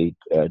just a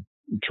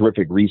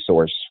terrific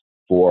resource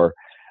for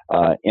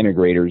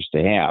integrators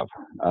to have.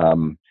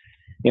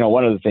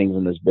 One of the things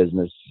in this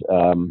business,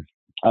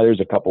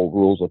 there's a couple of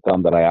rules of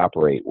thumb that I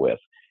operate with.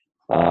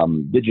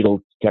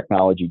 Digital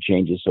technology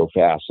changes so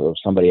fast. So if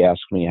somebody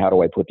asks me, how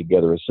do I put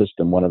together a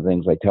system? One of the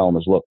things I tell them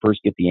is, look,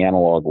 first get the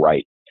analog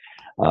right.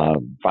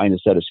 Find a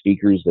set of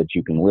speakers that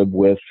you can live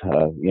with,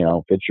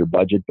 fits your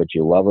budget, but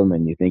you love them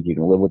and you think you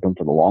can live with them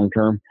for the long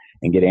term,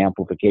 and get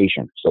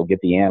amplification. So get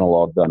the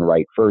analog done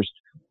right first,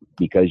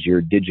 because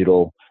your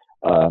digital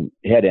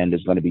head end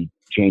is going to be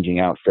changing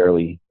out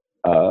fairly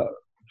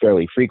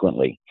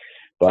frequently.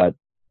 But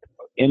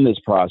in this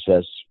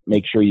process,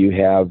 make sure you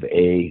have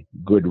a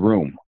good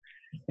room.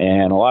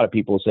 And a lot of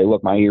people say,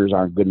 look, my ears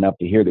aren't good enough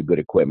to hear the good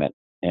equipment.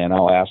 And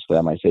I'll ask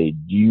them, I say,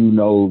 do you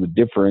know the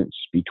difference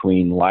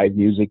between live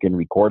music and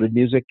recorded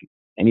music?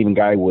 And even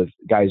guys with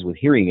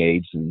hearing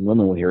aids and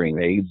women with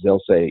hearing aids,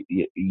 they'll say,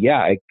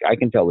 yeah, I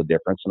can tell the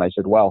difference. And I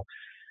said, well,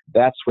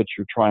 that's what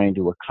you're trying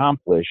to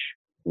accomplish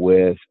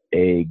with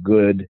a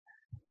good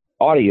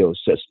audio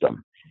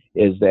system,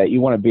 is that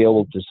you want to be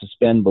able to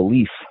suspend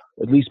belief,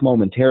 at least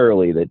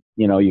momentarily, that,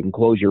 you can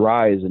close your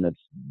eyes and it's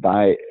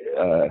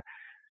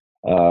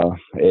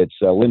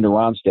Linda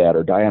Ronstadt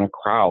or Diana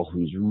Krall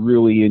who's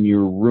really in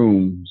your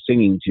room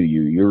singing to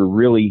you. You're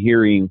really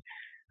hearing,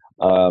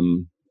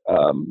 Elvis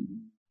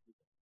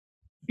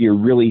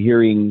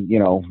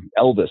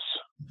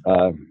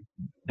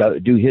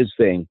do his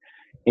thing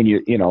in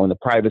in the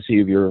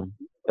privacy of your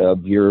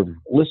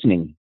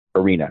listening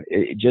arena.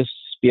 Just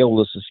be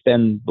able to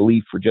suspend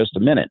belief for just a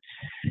minute.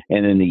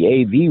 And in the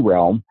AV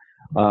realm,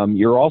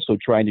 you're also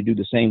trying to do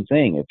the same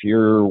thing. If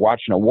you're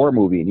watching a war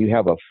movie and you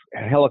have a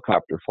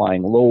helicopter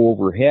flying low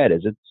overhead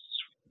as it's,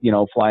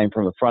 flying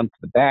from the front to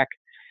the back,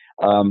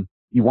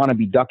 you want to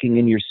be ducking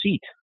in your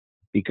seat,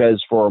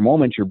 because for a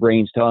moment your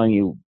brain's telling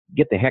you,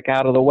 get the heck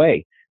out of the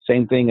way.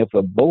 Same thing if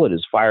a bullet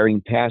is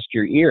firing past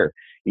your ear.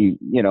 You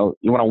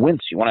want to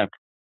wince. You want to,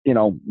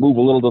 move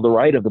a little to the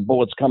right if the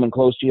bullet's coming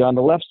close to you on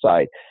the left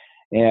side.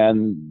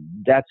 And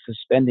that's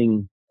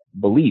suspending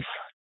belief.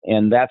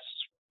 And that's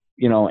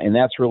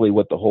really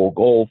what the whole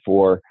goal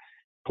for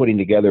putting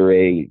together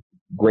a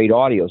great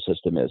audio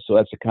system is. So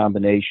that's a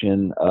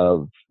combination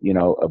of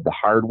the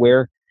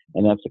hardware,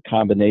 and that's a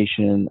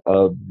combination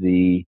of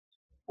the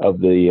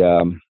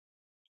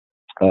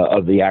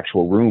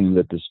actual room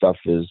that the stuff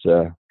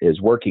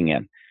is working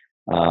in.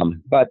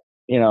 But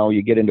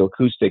you get into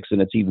acoustics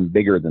and it's even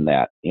bigger than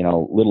that.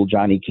 Little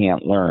Johnny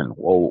can't learn.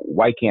 Well,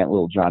 why can't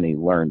little Johnny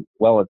learn?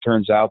 Well, it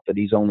turns out that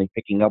he's only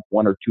picking up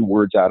 1 or 2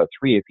 words out of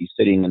 3 if he's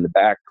sitting in the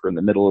back or in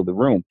the middle of the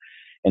room.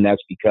 And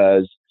that's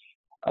because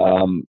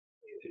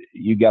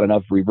you got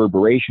enough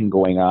reverberation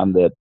going on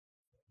that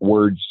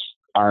words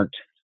aren't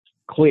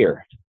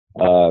clear.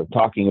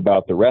 Talking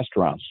about the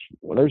restaurants,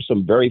 well, there's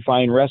some very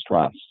fine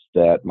restaurants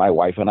that my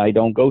wife and I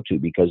don't go to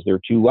because they're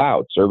too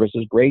loud. Service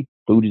is great,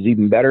 food is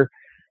even better,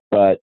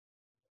 but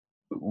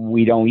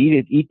we don't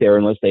eat there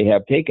unless they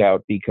have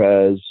takeout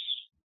because,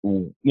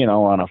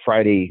 on a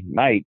Friday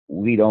night,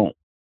 we don't,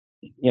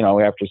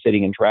 after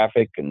sitting in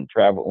traffic and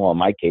travel, well, in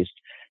my case,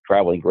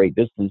 traveling great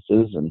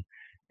distances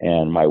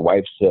and my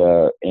wife's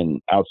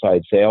in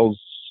outside sales,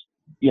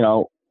 we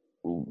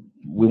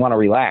want to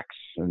relax,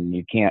 and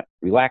you can't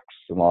relax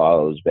in a lot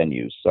of those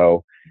venues.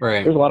 So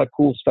right. There's a lot of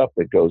cool stuff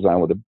that goes on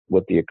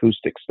with the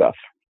acoustic stuff.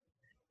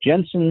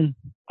 Jensen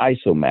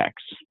ISOMAX.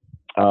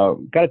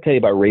 Got to tell you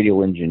about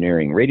Radial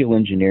Engineering. Radial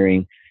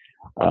Engineering,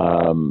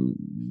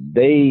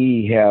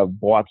 they have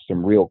bought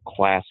some real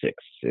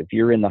classics. If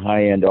you're in the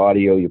high-end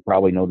audio, you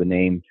probably know the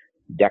name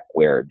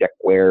Deckware.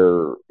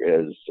 Deckware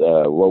is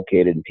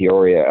located in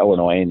Peoria,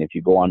 Illinois, and if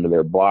you go onto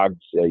their blogs,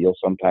 you'll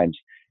sometimes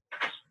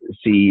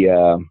see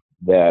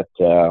that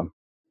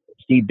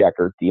Steve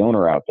Deckert, the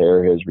owner out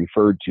there, has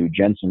referred to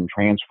Jensen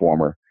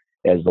Transformer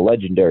as the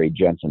legendary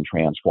Jensen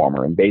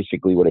Transformer. And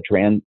basically what a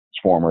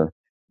transformer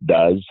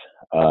does,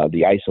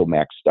 the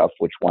ISOMAX stuff,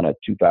 which won a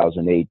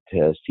 2008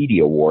 CD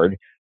Award,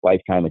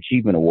 Lifetime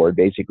Achievement Award,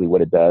 basically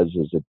what it does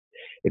is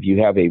if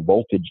you have a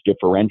voltage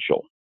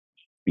differential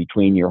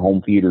between your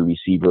home theater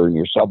receiver and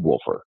your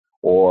subwoofer,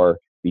 or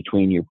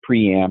between your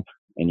preamp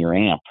and your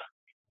amp,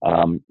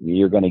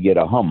 you're going to get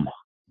a hum.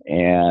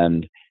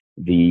 And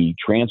the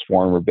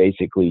transformer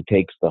basically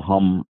takes the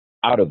hum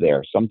out of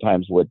there.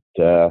 Sometimes what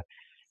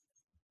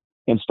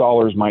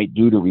installers might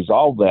do to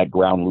resolve that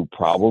ground loop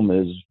problem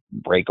is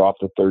break off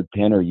the third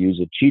pin or use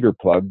a cheater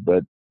plug,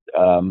 but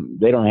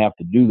they don't have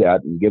to do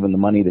that. And given the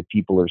money that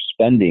people are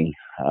spending,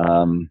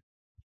 a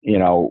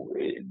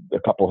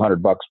couple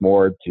 $100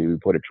 more to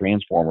put a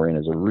transformer in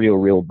is a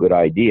real good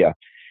idea.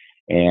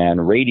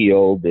 And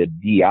Radial did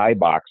DI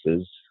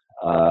boxes,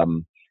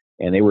 and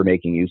they were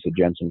making use of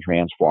Jensen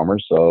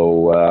transformers,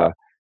 so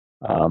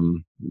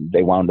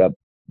they wound up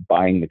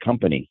buying the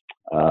company.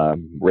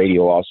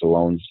 Radial also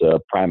owns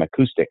Prime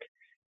Acoustic.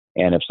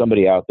 And if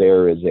somebody out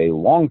there is a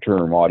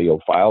long-term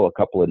audiophile, a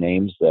couple of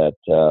names that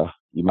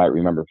you might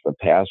remember from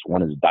the past.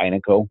 One is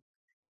Dynaco,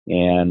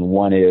 and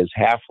one is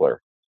Hafler.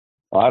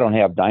 Well, I don't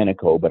have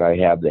Dynaco, but I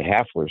have the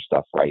Hafler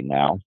stuff right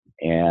now.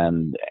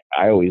 And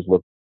I've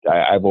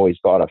always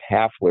thought of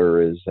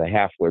Hafler as a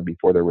Hafler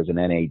before there was an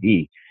NAD.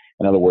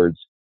 In other words,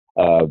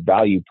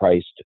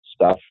 value-priced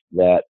stuff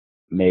that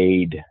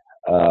made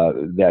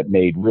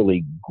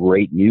really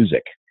great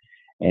music.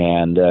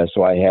 And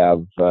so I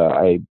have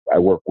I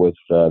work with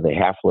the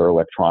Hafler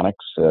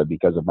Electronics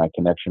because of my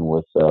connection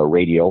with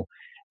Radial.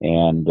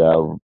 And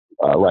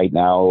right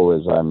now,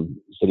 as I'm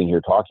sitting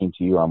here talking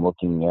to you, I'm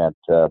looking at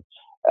a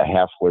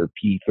Hafler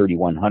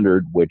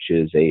P3100, which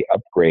is a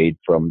upgrade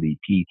from the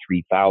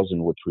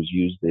P3000, which was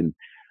used in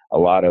a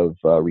lot of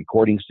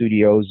recording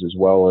studios as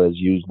well as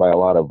used by a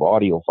lot of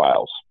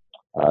audiophiles.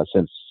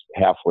 Since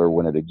Hafler,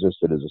 when it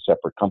existed as a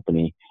separate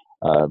company,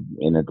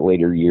 in the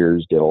later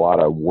years, did a lot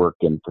of work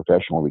in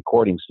professional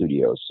recording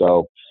studios.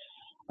 So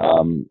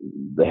the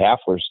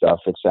Hafler stuff,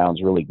 it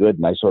sounds really good,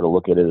 and I sort of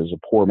look at it as a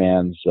poor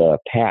man's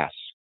Pass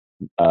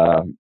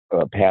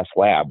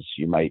Labs.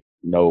 You might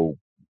know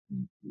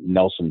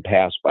Nelson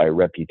Pass by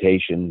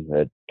reputation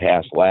at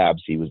Pass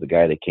Labs. He was the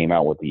guy that came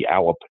out with the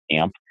Allop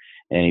amp,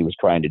 and he was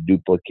trying to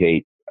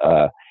duplicate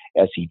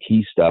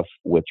SET stuff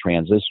with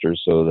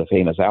transistors. So the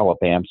famous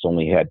Allop amps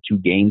only had 2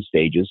 gain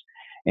stages,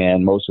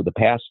 and most of the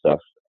Pass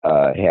stuff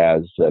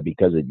has,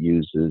 because it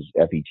uses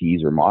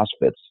FETs or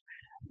MOSFETs,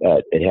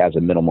 it has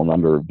a minimal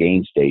number of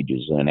gain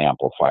stages in an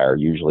amplifier.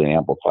 Usually an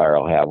amplifier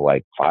will have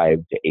like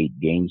 5 to 8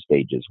 gain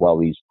stages. Well,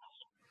 these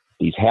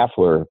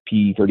Hafler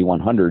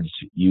P3100s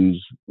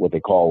use what they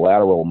call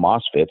lateral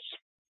MOSFETs,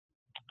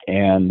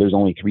 and there's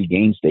only 3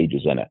 gain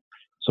stages in it.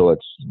 So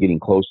it's getting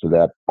close to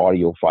that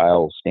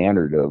audiophile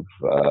standard of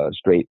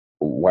straight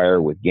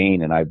wire with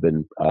gain. And I've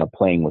been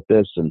playing with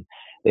this, and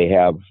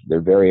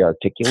they're very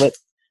articulate,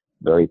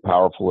 very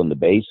powerful in the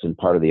bass. And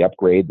part of the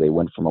upgrade, they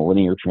went from a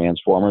linear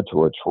transformer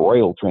to a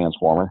toroidal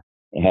transformer.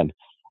 And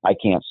I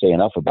can't say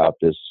enough about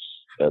this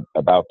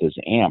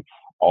amp.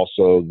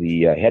 also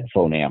the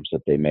headphone amps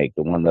that they make.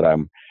 The one that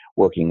I'm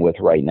working with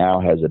right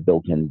now has a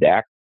built-in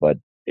DAC, but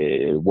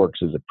it works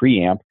as a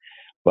preamp,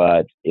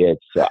 but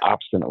it's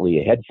obstinately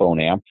a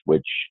headphone amp,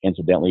 which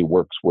incidentally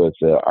works with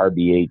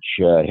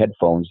RBH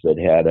headphones that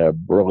had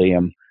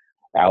beryllium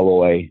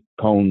alloy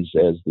cones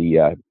as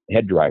the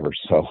head drivers.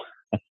 So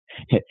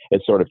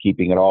it's sort of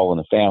keeping it all in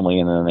the family.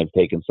 And then they've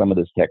taken some of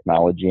this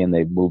technology and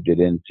they've moved it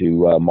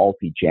into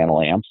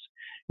multi-channel amps.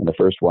 And the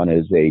first one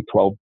is a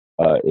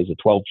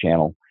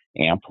 12-channel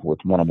amp with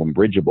one of them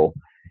bridgeable.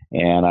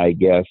 And I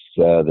guess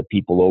the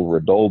people over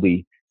at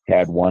Dolby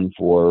had one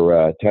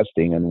for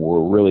testing and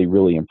were really,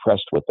 really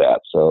impressed with that.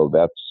 So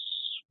that's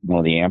one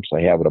of the amps I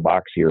have in a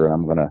box here, and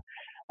I'm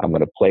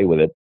gonna play with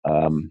it,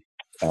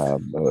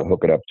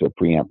 hook it up to a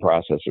preamp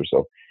processor.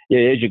 So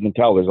yeah, as you can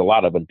tell, there's a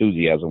lot of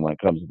enthusiasm when it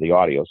comes to the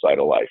audio side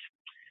of life.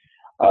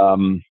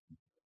 But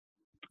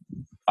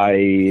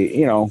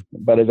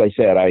as I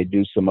said, I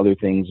do some other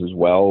things as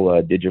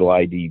well. Digital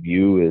ID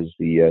View is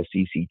the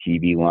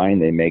CCTV line.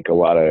 They make a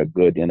lot of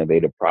good,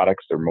 innovative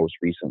products. They're most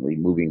recently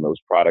moving those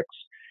products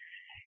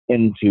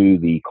into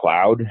the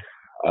cloud.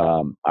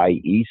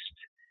 iEast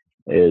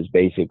is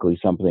basically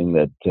something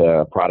that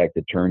product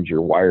that turns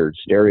your wired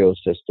stereo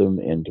system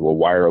into a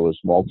wireless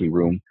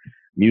multi-room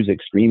music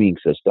streaming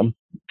system.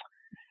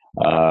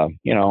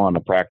 On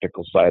the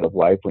practical side of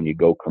life, when you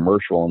go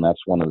commercial, and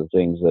that's one of the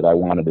things that I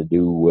wanted to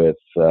do with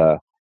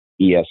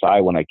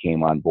ESI when I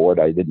came on board.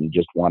 I didn't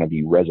just want to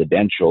be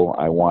residential.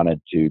 I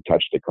wanted to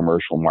touch the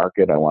commercial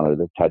market. I wanted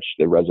to touch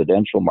the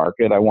residential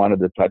market. I wanted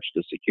to touch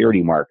the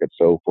security market.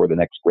 So for the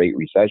next great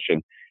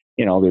recession,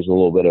 there's a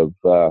little bit of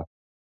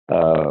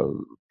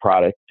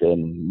product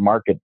and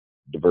market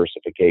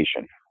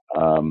diversification.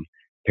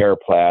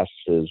 Paraplast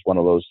is one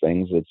of those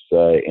things that's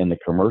in the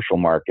commercial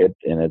market,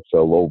 and it's a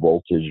low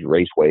voltage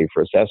raceway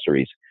for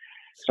accessories.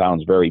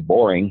 Sounds very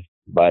boring,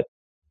 but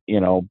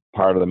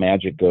part of the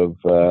magic of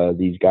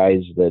these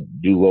guys that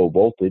do low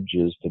voltage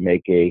is to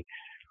make a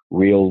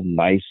real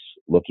nice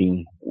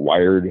looking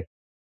wired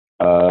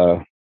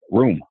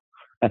room.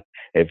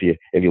 If you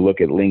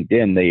look at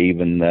LinkedIn, they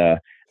even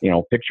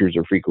pictures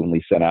are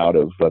frequently sent out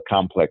of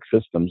complex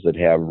systems that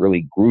have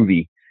really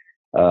groovy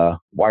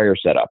wire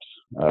setups.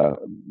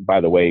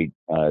 By the way,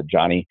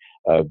 Johnny,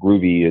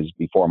 groovy is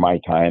before my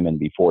time and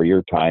before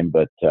your time,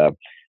 but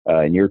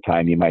in your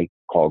time you might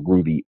call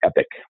groovy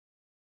epic.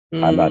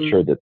 I'm not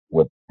sure that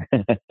what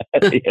same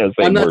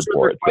I'm not word sure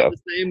for it's it. quite So.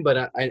 the same,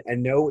 but I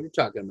know what you're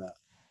talking about.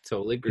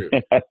 Totally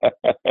groovy.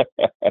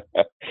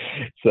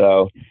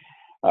 So,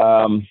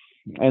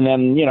 and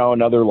then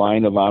another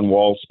line of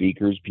on-wall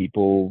speakers.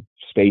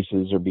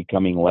 Spaces are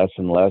becoming less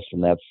and less,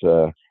 and that's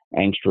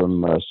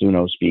Angstrom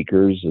Suno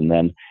speakers. And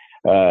then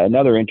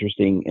another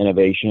interesting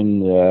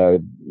innovation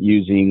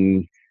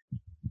using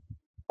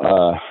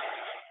cell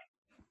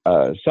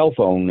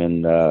phone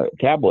and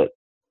tablet,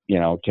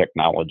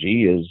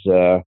 technology is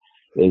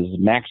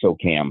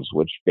Maxocams,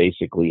 which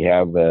basically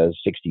have a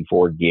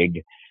 64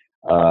 gig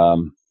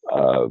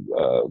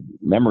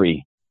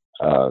memory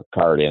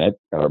card in it,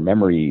 or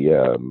memory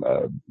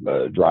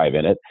drive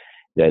in it,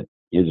 that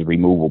is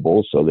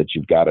removable so that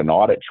you've got an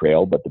audit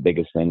trail. But the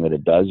biggest thing that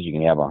it does, you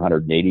can have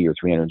 180 or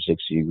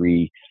 360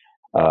 degree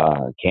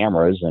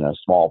cameras in a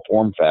small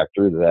form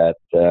factor that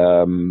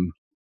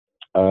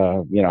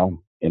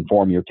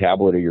inform your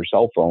tablet or your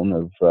cell phone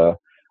of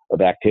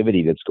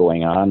activity that's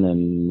going on.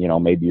 And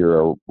maybe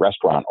you're a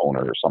restaurant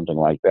owner or something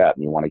like that,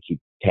 and you want to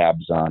keep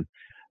tabs on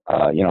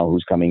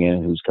who's coming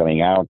in, who's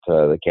coming out,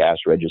 the cash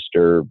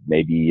register,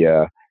 maybe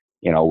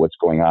what's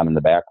going on in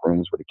the back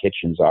rooms where the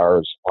kitchens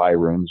are, supply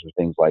rooms, or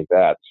things like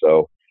that.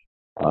 So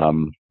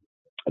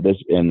this,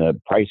 and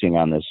the pricing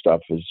on this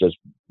stuff is just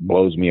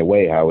blows me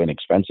away how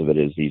inexpensive it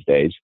is these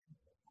days.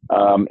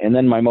 And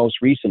then my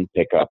most recent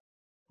pickup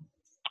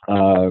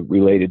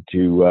related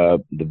to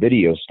the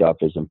video stuff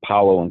is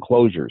Apollo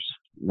Enclosures.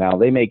 Now,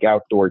 they make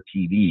outdoor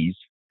TVs,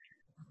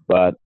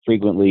 but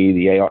frequently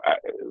the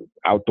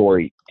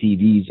outdoor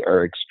TVs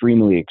are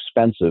extremely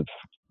expensive,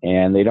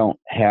 and they don't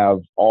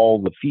have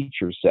all the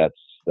feature sets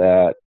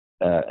that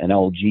an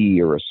LG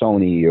or a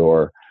Sony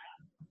or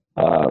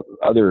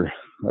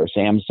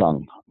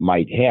Samsung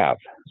might have.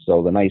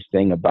 So the nice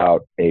thing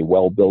about a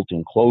well-built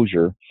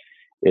enclosure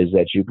is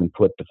that you can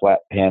put the flat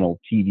panel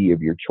TV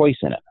of your choice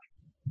in it.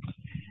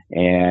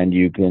 And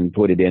you can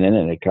put it in it,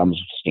 and it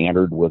comes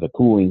standard with a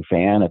cooling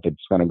fan. If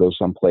it's going to go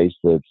someplace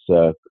that's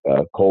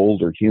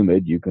cold or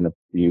humid, you can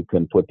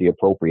put the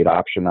appropriate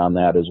option on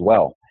that as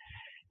well.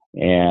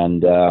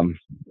 And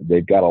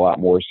they've got a lot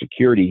more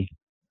security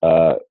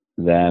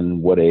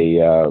than what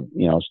a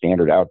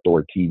standard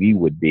outdoor TV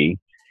would be.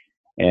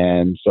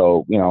 And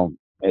so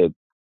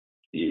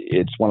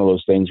it's one of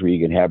those things where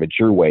you can have it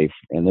your way,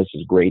 and this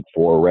is great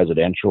for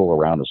residential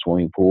around a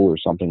swimming pool or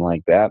something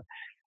like that.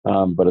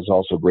 But it's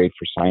also great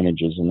for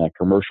signages in that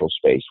commercial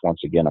space.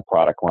 Once again, a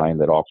product line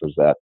that offers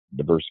that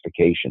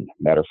diversification.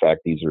 Matter of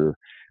fact, these are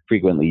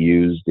frequently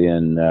used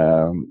in,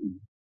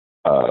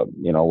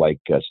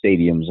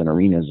 stadiums and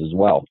arenas as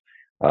well,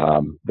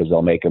 because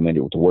they'll make them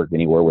to work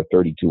anywhere with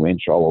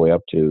 32-inch all the way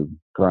up to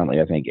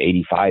currently, I think,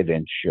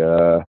 85-inch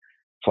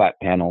flat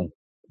panel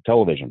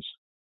televisions.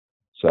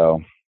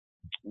 So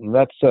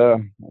that's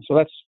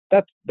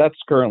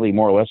currently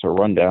more or less a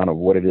rundown of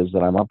what it is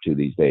that I'm up to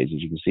these days.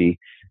 As you can see,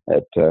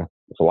 it's a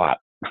lot.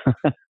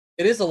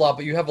 It is a lot,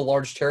 but you have a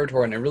large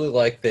territory, and I really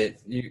like that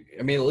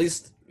at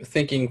least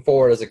thinking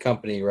forward as a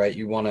company, right?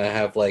 You want to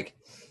have I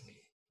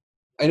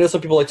know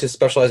some people like to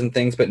specialize in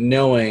things, but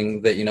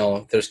knowing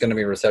that, there's going to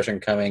be a recession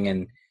coming,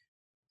 and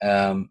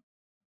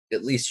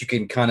at least you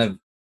can kind of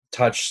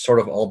touch sort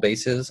of all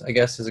bases, I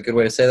guess is a good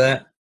way to say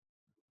that.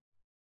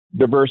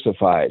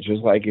 Diversified,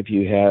 just like if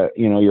you have,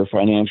 your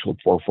financial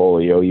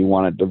portfolio, you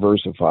want it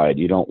diversified.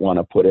 You don't want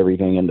to put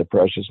everything into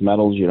precious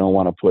metals. You don't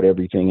want to put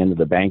everything into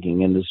the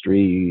banking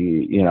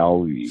industry.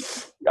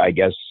 I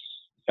guess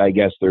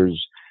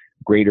there's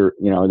greater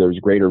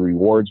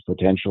rewards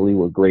potentially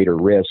with greater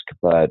risk,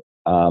 but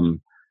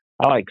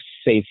I like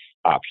safe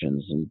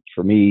options. And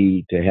for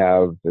me to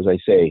have, as I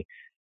say,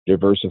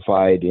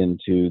 diversified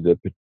into the,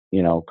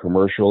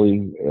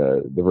 commercially,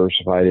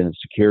 diversified into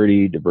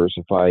security,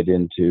 diversified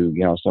into,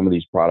 some of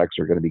these products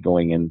are going to be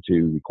going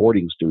into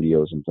recording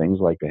studios and things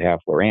like the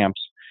Hafler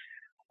amps.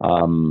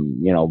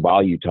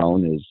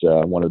 Volutone is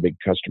one of the big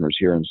customers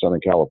here in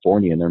Southern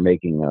California, and they're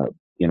making a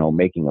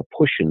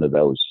push into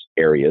those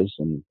areas.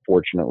 And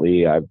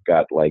fortunately, I've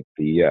got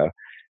they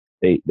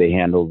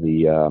handle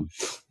the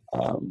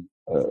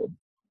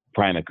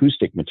prime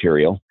acoustic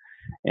material,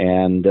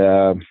 and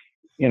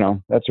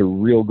that's a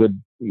real good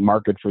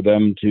market for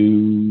them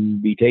to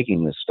be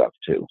taking this stuff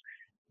to.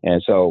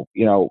 And so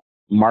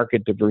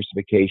market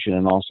diversification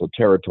and also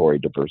territory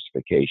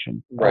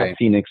diversification. Right.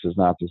 Phoenix is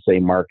not the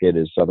same market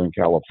as Southern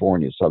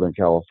California. Southern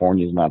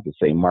California is not the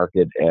same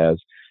market as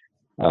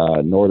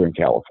Northern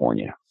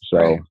California.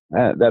 So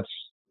right.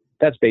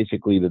 That's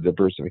basically the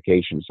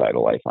diversification side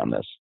of life on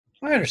this.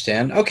 I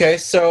understand. Okay,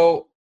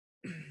 so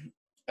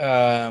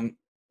I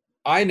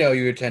know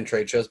you attend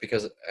trade shows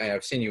because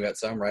I've seen you at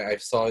some, right? I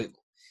saw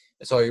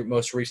you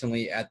most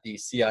recently at the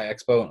CI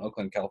Expo in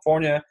Oakland,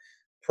 California.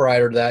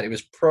 Prior to that, it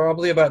was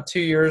probably about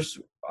 2 years.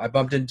 I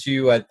bumped into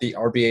you at the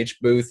RBH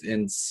booth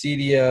in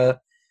CEDIA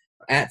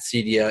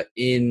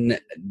in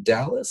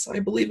Dallas, I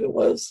believe it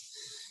was.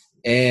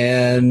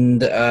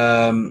 And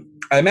I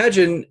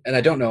imagine, and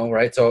I don't know,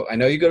 right? So I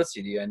know you go to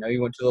CEDIA. I know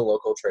you went to the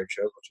local trade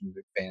shows, which I'm a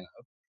big fan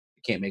of.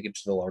 You can't make it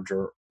to the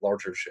larger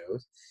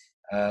shows.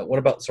 What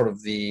about sort of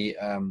the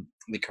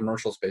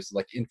commercial spaces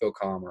like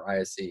Infocom or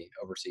ISC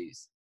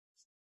overseas?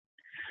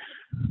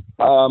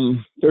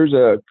 There's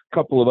a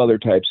couple of other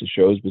types of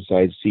shows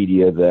besides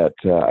CEDIA that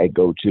I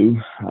go to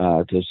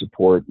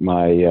support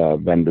my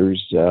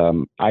vendors.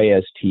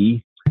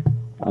 IST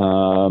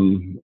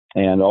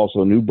and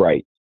also New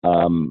Bright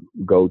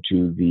go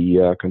to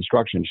the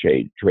construction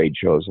trade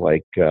shows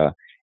like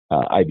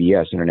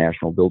IBS,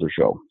 International Builder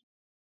Show.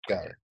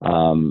 Got it.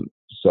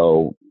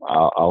 So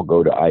I'll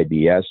go to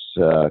IBS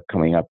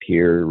coming up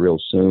here real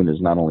soon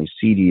is not only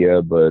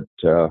CEDIA, but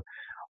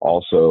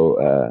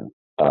also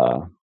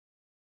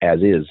As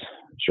Is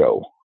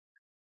show.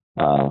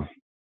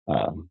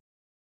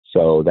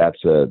 So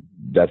that's a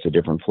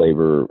different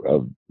flavor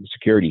of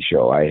security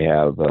show. I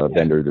have a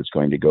vendor that's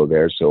going to go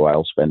there, so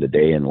I'll spend a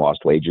day in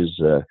Lost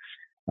Wages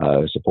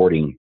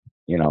supporting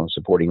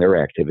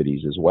their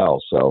activities as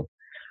well. So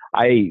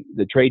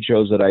the trade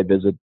shows that I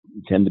visit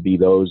tend to be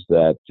those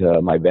that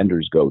my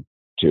vendors go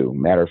to.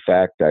 Matter of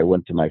fact, I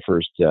went to my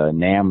first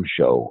NAMM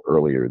show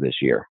earlier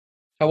this year.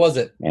 How was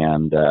it?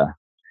 And that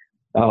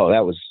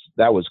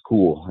was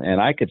cool.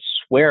 And I could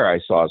swear I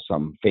saw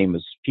some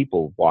famous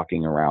people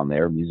walking around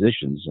there,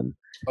 musicians and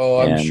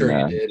sure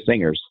you did.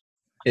 Singers.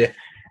 Yeah.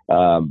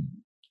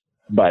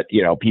 But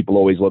people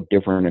always look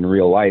different in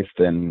real life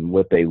than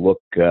what they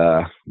look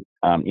on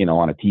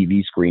a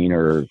TV screen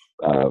or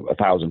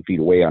 1,000 feet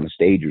away on a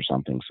stage or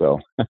something. So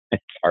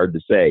it's hard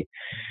to say,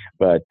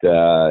 but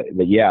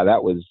yeah,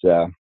 that was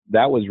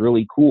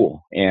really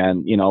cool.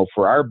 And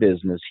for our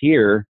business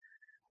here,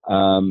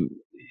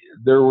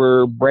 there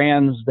were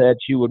brands that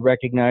you would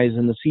recognize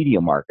in the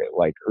CEDIA market,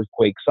 like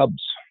Earthquake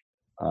Subs.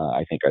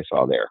 I think I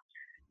saw there.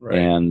 Right.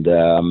 And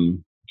there's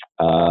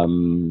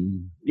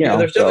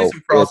definitely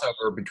some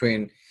crossover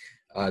between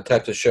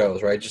types of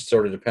shows, right? It just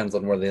sort of depends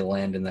on where they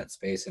land in that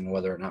space and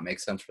whether or not it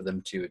makes sense for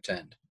them to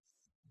attend.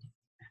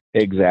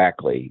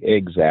 Exactly.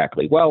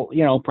 Well,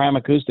 Prime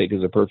Acoustic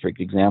is a perfect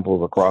example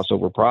of a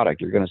crossover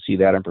product. You're going to see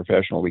that in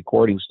professional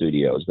recording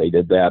studios. They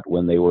did that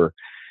when they were,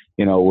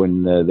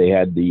 when they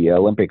had the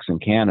Olympics in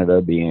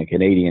Canada, being a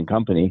Canadian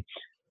company.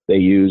 They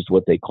used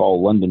what they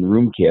call London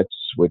room kits,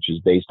 which is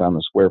based on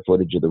the square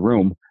footage of the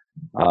room.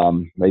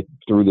 They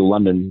threw the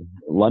London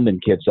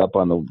kits up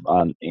in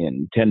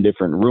 10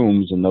 different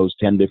rooms, and those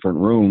 10 different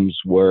rooms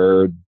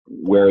were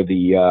where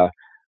the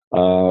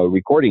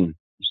recording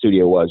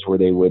studio was, where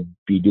they would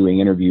be doing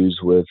interviews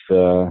with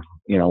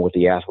with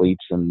the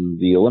athletes and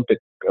the Olympic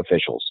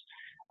officials,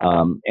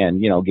 and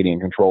getting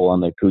control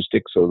on the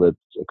acoustics so that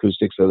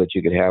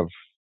you could have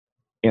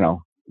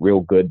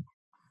real good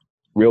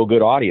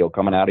audio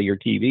coming out of your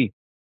TV.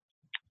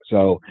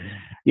 So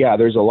yeah,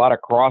 there's a lot of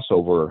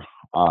crossover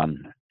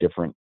on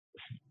different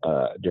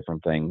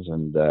things,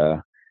 and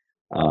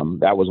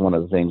that was one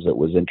of the things that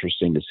was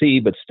interesting to see.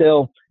 But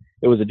still,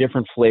 it was a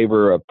different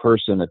flavor of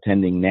person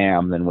attending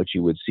NAMM than what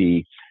you would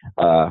see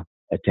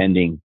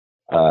attending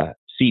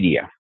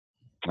CEDIA.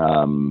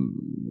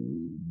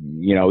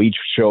 Each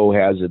show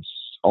has its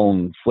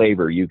own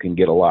flavor. You can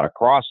get a lot of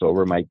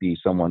crossover. Might be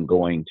someone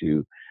going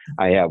to,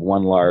 I have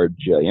one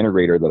large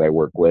integrator that I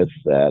work with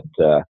that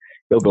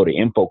he'll go to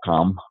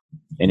Infocom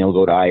and he'll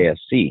go to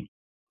ISC.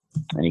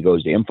 And he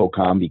goes to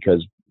Infocom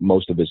because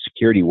most of his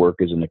security work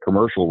is in the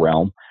commercial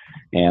realm.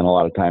 And a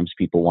lot of times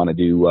people want to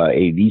do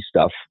AV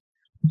stuff.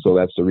 So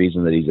that's the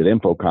reason that he's at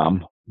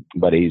Infocom.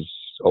 But he's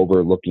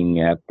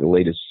overlooking at the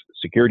latest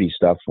security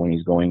stuff when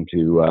he's going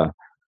to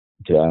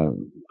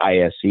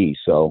ISC.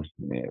 So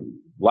a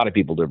lot of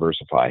people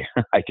diversify,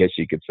 I guess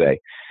you could say.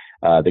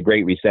 The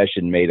Great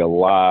Recession made a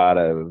lot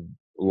of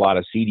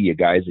CEDIA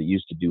guys that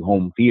used to do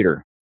home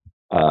theater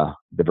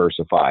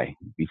diversify.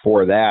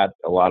 Before that,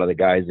 a lot of the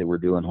guys that were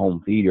doing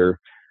home theater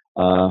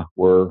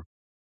were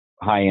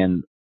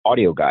high-end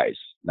audio guys.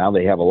 Now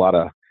they have a lot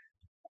of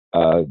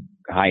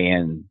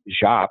high-end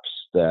shops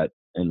that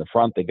in the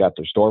front, they got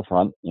their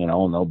storefront, and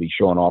they'll be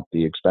showing off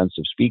the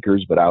expensive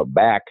speakers, but out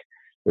back,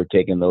 they're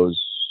taking those,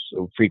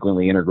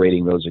 frequently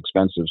integrating those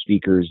expensive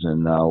speakers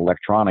and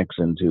electronics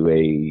into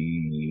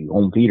a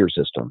home theater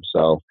system.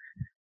 So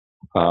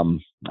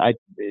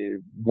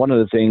one of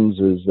the things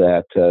is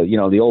that,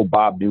 the old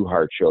Bob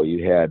Newhart show,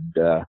 you had,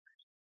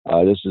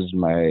 this is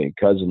my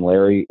cousin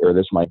Larry, or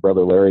this is my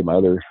brother Larry, my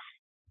other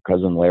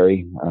cousin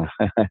Larry,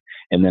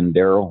 and then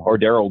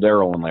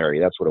Daryl and Larry,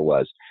 that's what it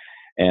was.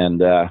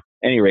 And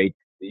any rate,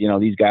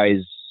 these guys,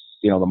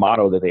 the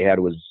motto that they had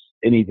was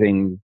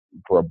anything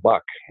for a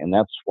buck. And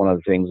that's one of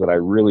the things that I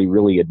really,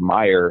 really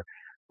admire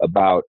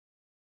about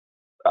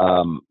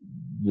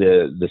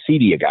the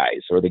CEDIA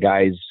guys, or the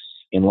guys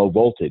in low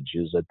voltage,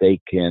 is that they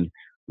can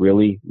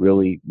really,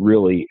 really,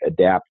 really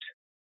adapt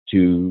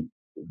to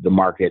the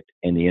market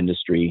and the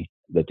industry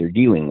that they're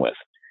dealing with.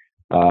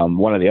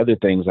 One of the other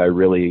things I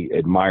really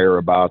admire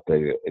about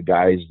the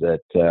guys that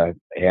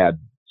had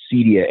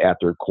CEDIA at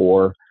their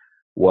core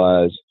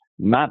was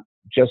not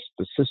just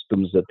the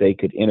systems that they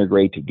could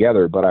integrate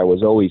together, but I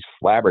was always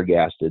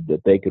flabbergasted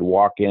that they could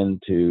walk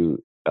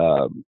into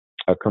a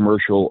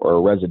commercial or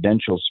a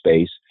residential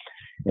space,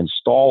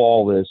 install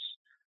all this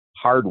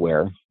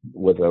hardware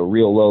with a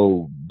real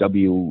low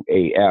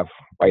WAF,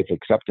 wife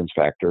acceptance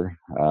factor,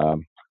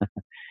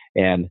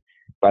 and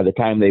by the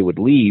time they would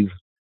leave,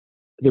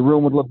 the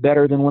room would look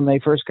better than when they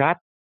first got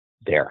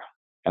there.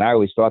 And I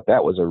always thought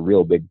that was a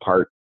real big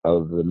part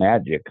of the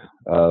magic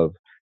of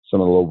some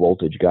of the low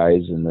voltage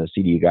guys and the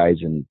CEDIA guys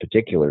in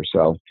particular.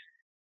 So,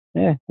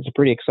 it's a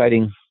pretty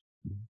exciting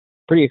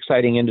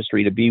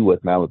industry to be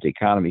with now that the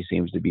economy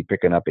seems to be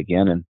picking up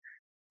again,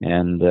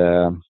 and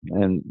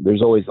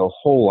there's always a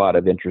whole lot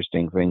of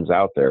interesting things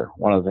out there.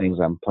 One of the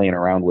things I'm playing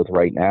around with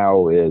right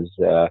now is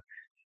a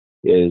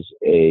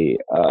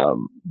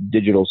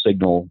digital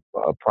signal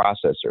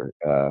processor,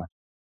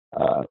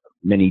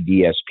 mini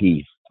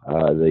DSP,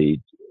 the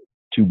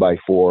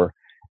 2x4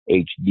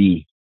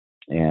 HD,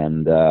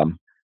 and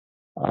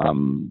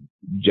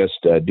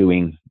just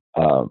doing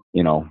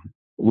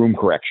room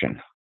correction,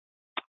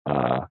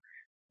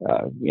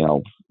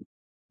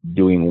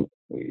 doing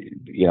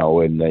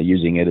and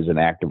using it as an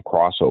active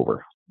crossover,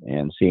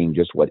 and seeing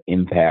just what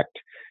impact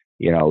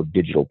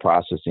digital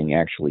processing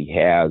actually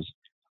has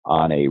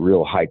on a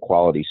real high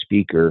quality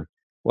speaker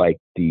like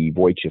the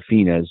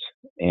Voice-Afinas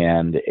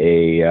and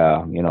a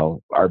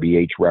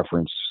RBH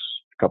reference,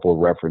 a couple of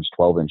reference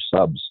 12-inch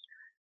subs.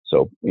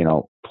 So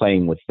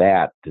playing with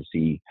that to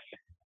see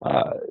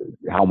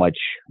how much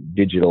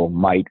digital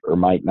might or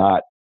might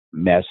not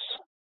mess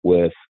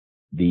with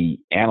the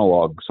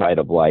analog side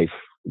of life,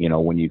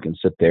 when you can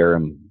sit there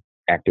and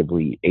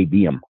actively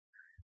A/B them.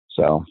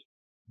 So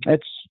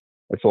it's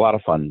a lot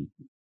of fun,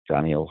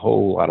 Johnny, a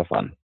whole lot of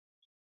fun.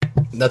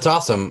 That's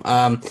awesome.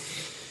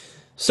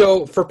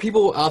 So for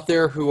people out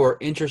there who are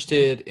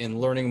interested in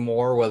learning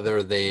more,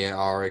 whether they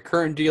are a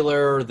current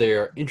dealer,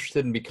 they're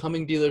interested in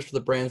becoming dealers for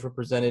the brands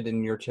represented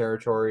in your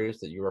territories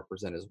that you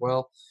represent as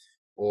well,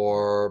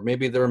 or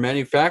maybe they're a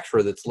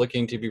manufacturer that's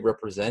looking to be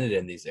represented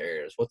in these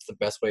areas, what's the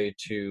best way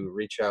to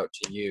reach out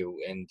to you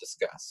and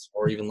discuss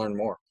or even learn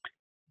more?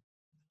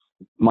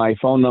 My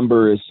phone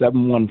number is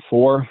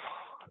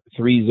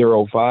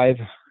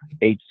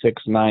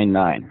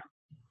 714-305-8699.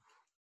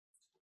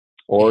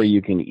 Or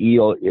you can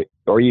email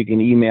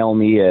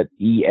me at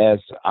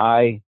email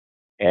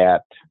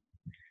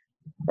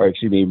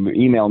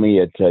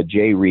me at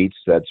Jay Reitz.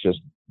 That's just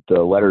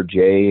the letter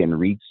J and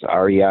Reitz,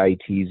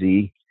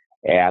 REITZ,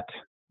 at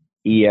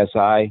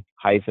ESI-rep.com.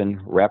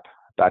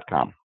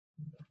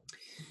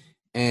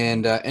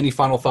 And any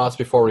final thoughts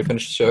before we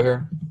finish the show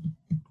here?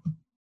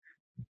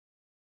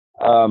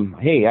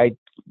 Hey,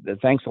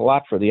 thanks a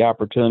lot for the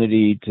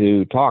opportunity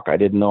to talk. I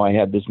didn't know I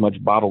had this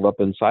much bottled up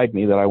inside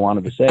me that I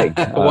wanted to say.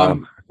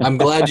 Well, I'm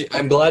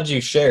glad you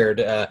shared.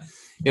 Like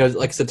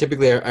I said,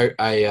 typically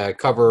I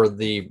cover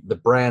the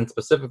brand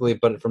specifically,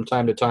 but from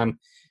time to time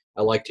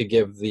I like to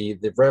give the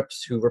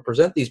reps who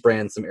represent these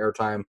brands some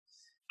airtime,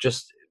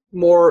 just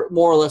more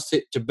or less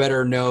to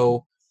better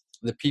know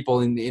the people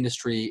in the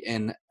industry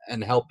and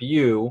help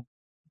you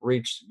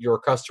reach your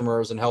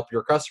customers and help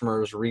your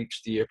customers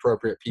reach the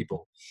appropriate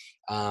people.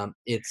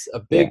 It's a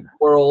big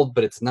world,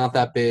 but it's not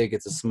that big.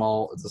 It's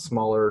a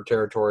smaller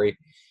territory.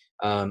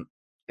 And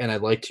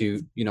I'd like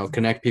to,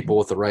 connect people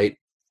with the right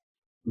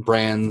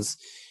brands,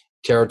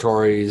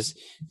 territories,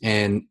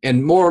 and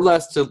more or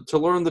less to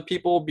learn the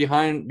people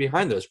behind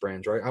those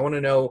brands, right? I want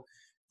to know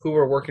who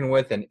we're working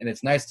with, and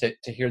it's nice to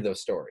hear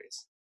those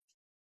stories.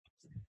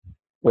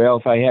 Well,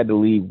 if I had to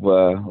leave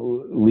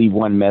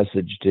one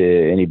message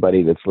to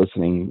anybody that's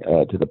listening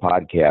to the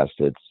podcast,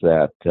 it's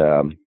that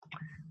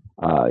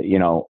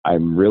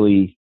I'm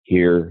really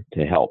here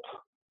to help.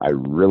 I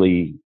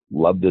really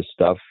love this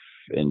stuff,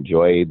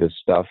 enjoy this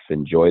stuff,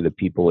 enjoy the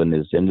people in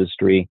this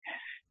industry,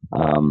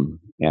 and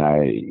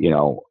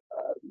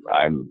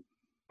I'm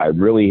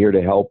really here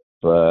to help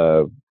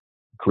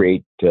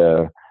create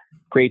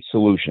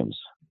solutions.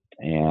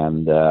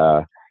 And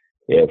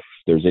if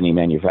there's any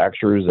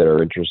manufacturers that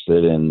are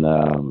interested in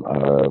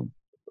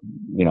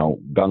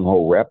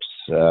gung-ho reps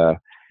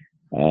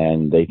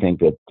and they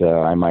think that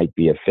I might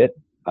be a fit,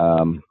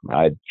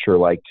 I'd sure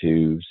like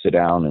to sit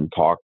down and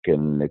talk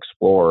and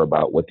explore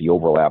about what the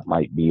overlap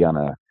might be on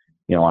the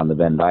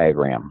Venn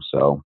diagram.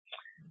 So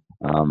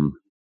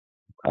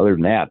other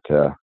than that,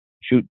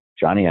 shoot,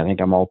 Johnny, I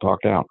think I'm all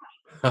talked out.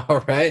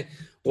 All right.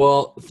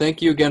 Well,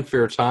 thank you again for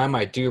your time.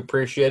 I do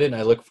appreciate it, and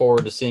I look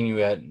forward to seeing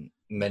you at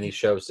many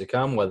shows to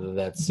come, whether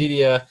that's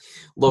CEDIA,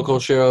 local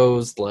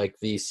shows like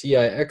the CI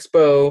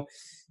Expo,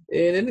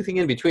 and anything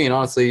in between.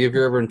 Honestly, if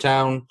you're ever in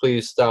town,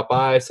 please stop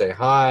by, say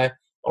hi.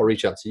 I'll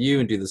reach out to you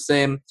and do the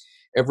same.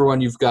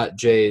 Everyone, you've got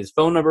Jay's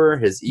phone number,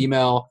 his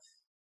email,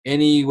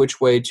 any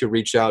which way to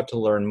reach out to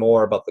learn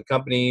more about the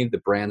company, the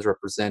brands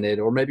represented,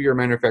 or maybe you're a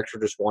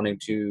manufacturer just wanting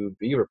to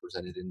be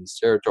represented in these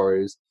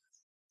territories.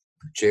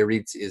 Jay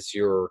Reitz is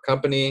your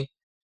company.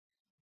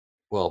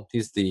 Well,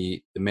 he's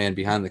the man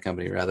behind the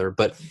company, rather,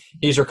 but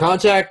he's your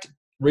contact.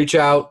 Reach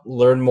out,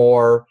 learn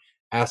more,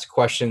 ask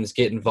questions,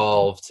 get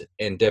involved,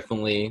 and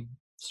definitely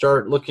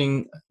start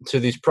looking to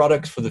these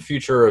products for the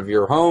future of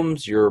your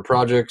homes, your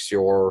projects,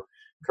 your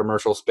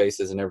commercial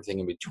spaces, and everything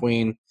in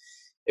between.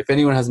 If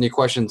anyone has any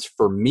questions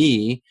for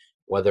me,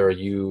 whether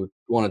you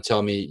want to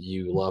tell me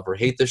you love or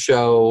hate the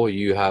show,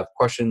 you have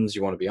questions,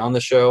 you want to be on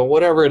the show,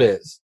 whatever it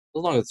is,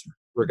 as long as it's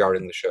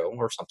regarding the show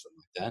or something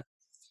like that,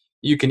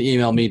 you can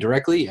email me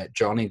directly at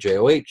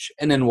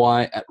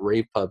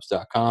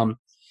johnnyjohny@ravepubs.com.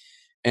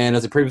 And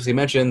as I previously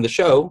mentioned, the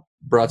show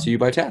brought to you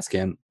by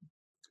Tascam.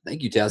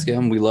 Thank you,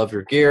 Tascam. We love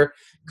your gear.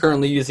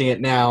 Currently using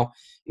it now.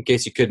 In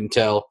case you couldn't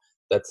tell,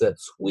 that's that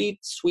sweet,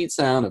 sweet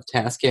sound of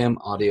Tascam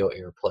audio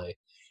AirPlay.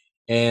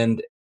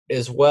 And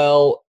as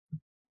well,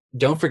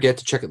 don't forget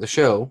to check out the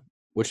show,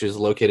 which is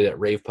located at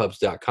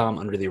ravepubs.com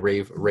under the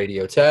Rave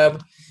Radio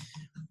tab.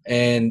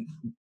 And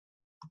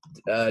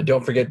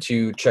don't forget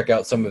to check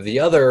out some of the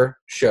other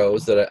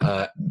shows that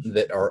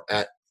are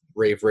at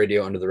Rave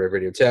Radio under the Rave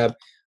Radio tab.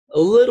 A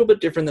little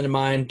bit different than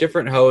mine,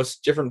 different hosts,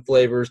 different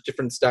flavors,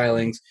 different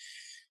stylings,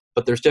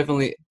 but there's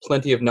definitely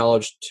plenty of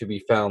knowledge to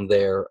be found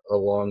there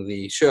along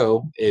the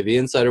show, AV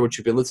Insider, which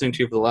you've been listening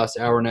to for the last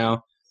hour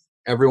now.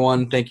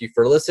 Everyone, thank you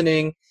for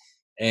listening,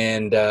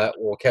 and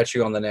we'll catch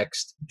you on the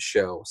next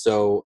show.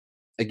 So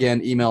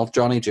again, email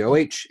Johnny,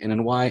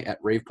 JOHNNY,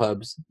 at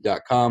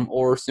ravepubs.com,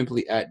 or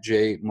simply at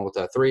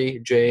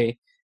JMOTA3,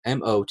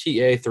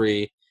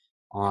 JMOTA3,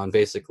 on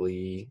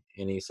basically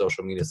any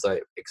social media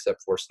site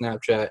except for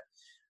Snapchat.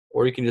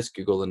 Or you can just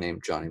Google the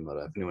name Johnny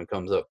Mota. If anyone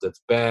comes up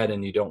that's bad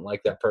and you don't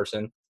like that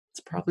person, it's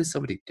probably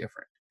somebody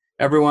different.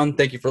 Everyone,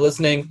 thank you for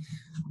listening.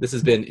 This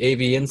has been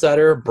AV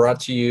Insider, brought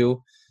to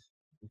you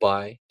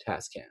by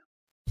Tascam.